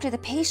looking after the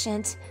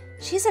patient,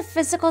 she's a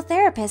physical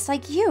therapist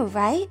like you,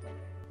 right?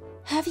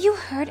 Have you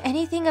heard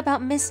anything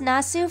about Miss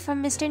Nasu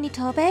from Mr.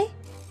 Nitobe?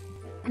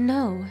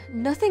 No,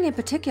 nothing in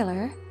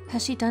particular.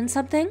 Has she done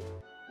something?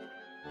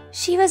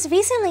 She was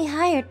recently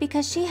hired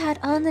because she had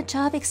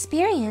on-the-job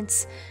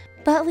experience,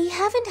 but we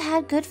haven't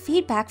had good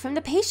feedback from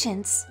the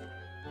patients.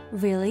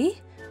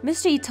 Really?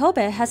 Mr.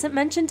 Itobe hasn't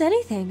mentioned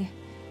anything.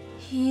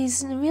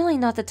 He's really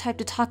not the type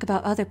to talk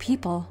about other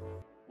people.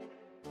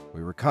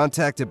 We were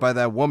contacted by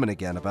that woman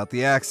again about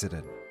the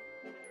accident.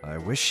 I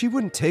wish she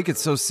wouldn't take it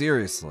so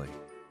seriously.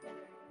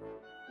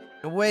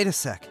 Wait a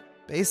sec.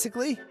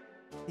 Basically,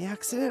 the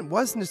accident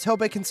was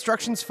Nitobe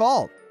Construction's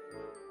fault.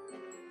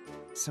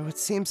 So it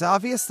seems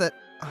obvious that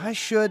I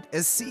should,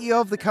 as CEO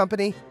of the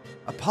company,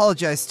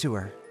 apologize to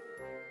her.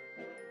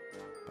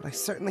 But I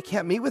certainly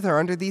can't meet with her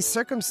under these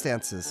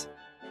circumstances.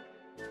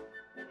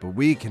 But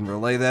we can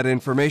relay that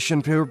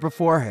information to her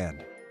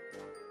beforehand.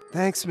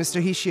 Thanks,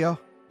 Mr. Hishio.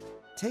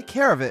 Take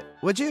care of it,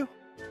 would you?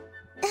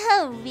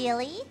 Oh,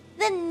 really?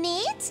 The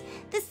NEET?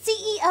 The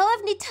CEO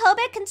of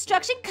Nitobe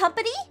Construction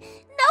Company?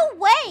 No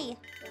way!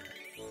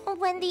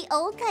 When the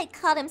old guy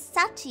called him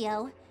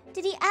Sachio,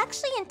 did he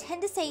actually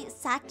intend to say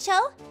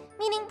Sacho,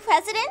 meaning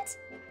president?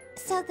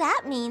 So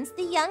that means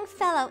the young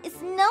fellow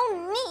is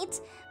no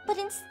NEET, but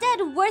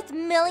instead worth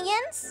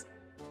millions?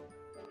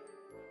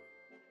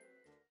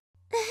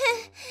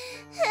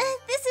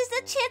 This is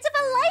the chance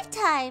of a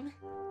lifetime!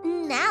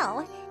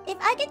 Now, if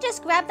I can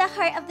just grab the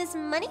heart of this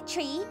money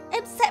tree,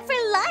 I'm set for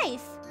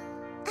life!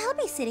 I'll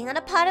be sitting on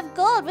a pot of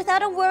gold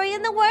without a worry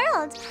in the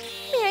world.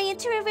 Marry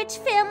into a rich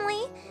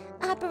family.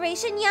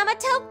 Operation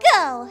Yamato,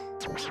 go!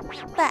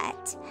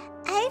 But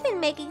I've been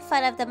making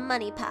fun of the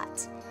money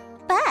pot.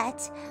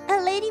 But a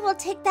lady will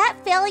take that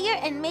failure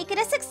and make it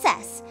a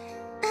success.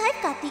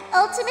 I've got the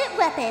ultimate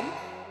weapon.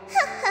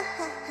 Ha ha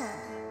ha ha.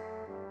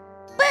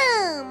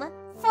 Boom!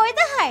 For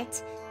the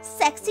heart.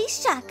 Sexy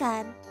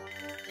shotgun.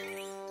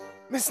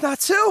 Miss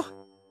Natsu?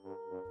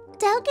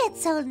 Don't get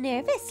so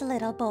nervous,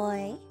 little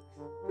boy.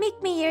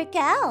 Make me your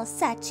gal,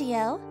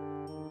 Sachio.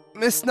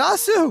 Miss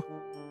Natsu!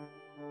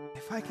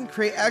 If I can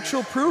create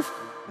actual proof,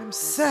 I'm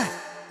set.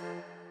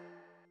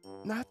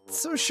 Not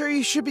so sure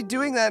you should be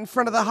doing that in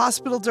front of the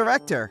hospital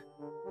director.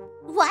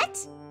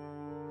 What?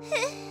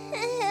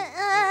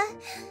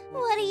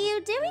 What are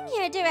you doing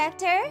here,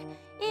 Director?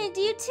 And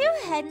you too,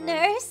 head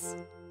nurse.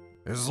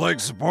 His leg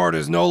support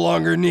is no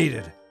longer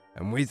needed,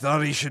 and we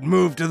thought he should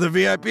move to the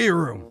VIP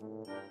room.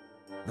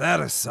 That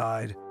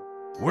aside,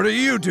 what are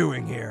you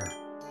doing here?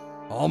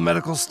 All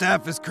medical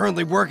staff is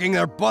currently working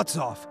their butts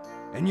off,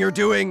 and you're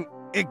doing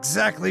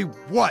exactly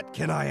what,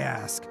 can I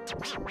ask?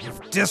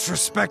 You've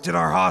disrespected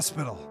our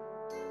hospital.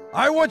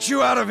 I want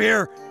you out of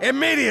here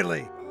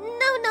immediately!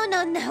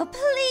 No,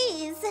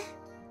 please!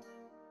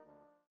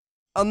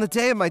 On the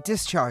day of my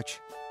discharge.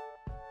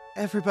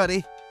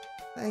 Everybody,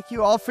 thank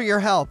you all for your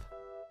help.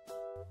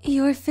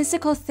 Your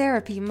physical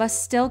therapy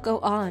must still go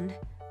on.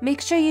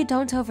 Make sure you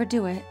don't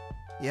overdo it.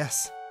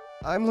 Yes,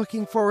 I'm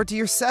looking forward to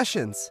your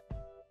sessions.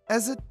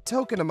 As a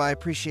token of my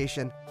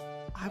appreciation,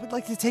 I would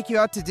like to take you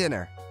out to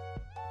dinner.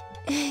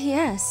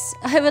 Yes,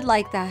 I would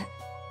like that.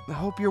 I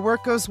hope your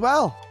work goes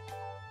well.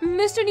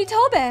 Mr.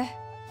 Nitobe!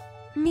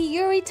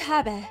 Miyuri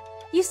Tabe,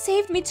 you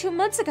saved me 2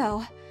 months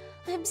ago.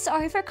 I'm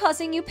sorry for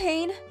causing you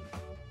pain.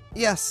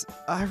 Yes,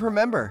 I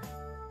remember.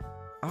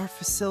 Our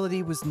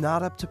facility was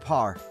not up to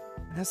par,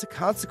 and as a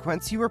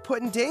consequence, you were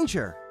put in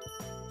danger.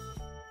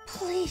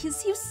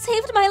 Please, you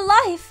saved my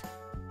life!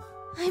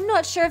 I'm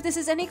not sure if this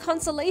is any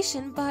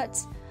consolation, but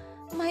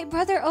my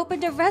brother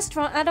opened a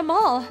restaurant at a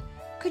mall.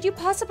 Could you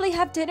possibly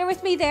have dinner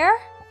with me there?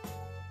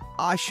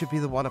 I should be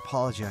the one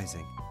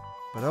apologizing,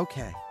 but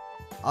okay.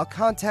 I'll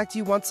contact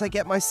you once I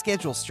get my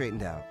schedule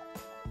straightened out.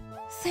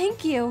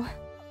 Thank you.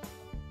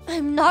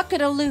 I'm not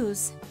gonna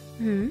lose.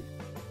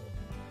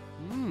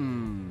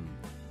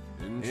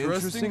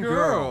 Interesting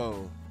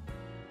girl.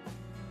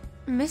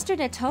 Mr.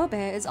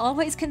 Nitobe is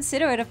always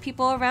considerate of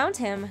people around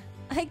him.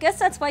 I guess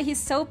that's why he's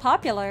so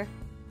popular.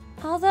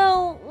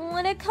 Although,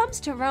 when it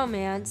comes to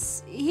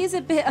romance, he's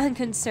a bit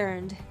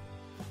unconcerned.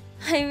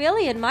 I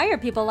really admire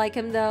people like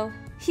him, though.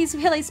 He's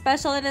really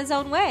special in his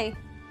own way.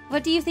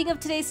 What do you think of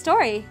today's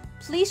story?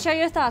 Please share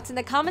your thoughts in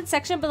the comment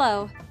section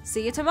below.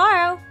 See you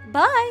tomorrow.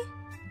 Bye!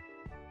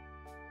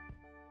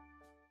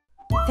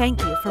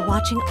 Thank you for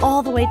watching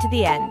all the way to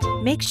the end.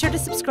 Make sure to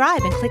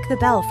subscribe and click the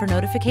bell for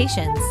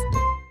notifications.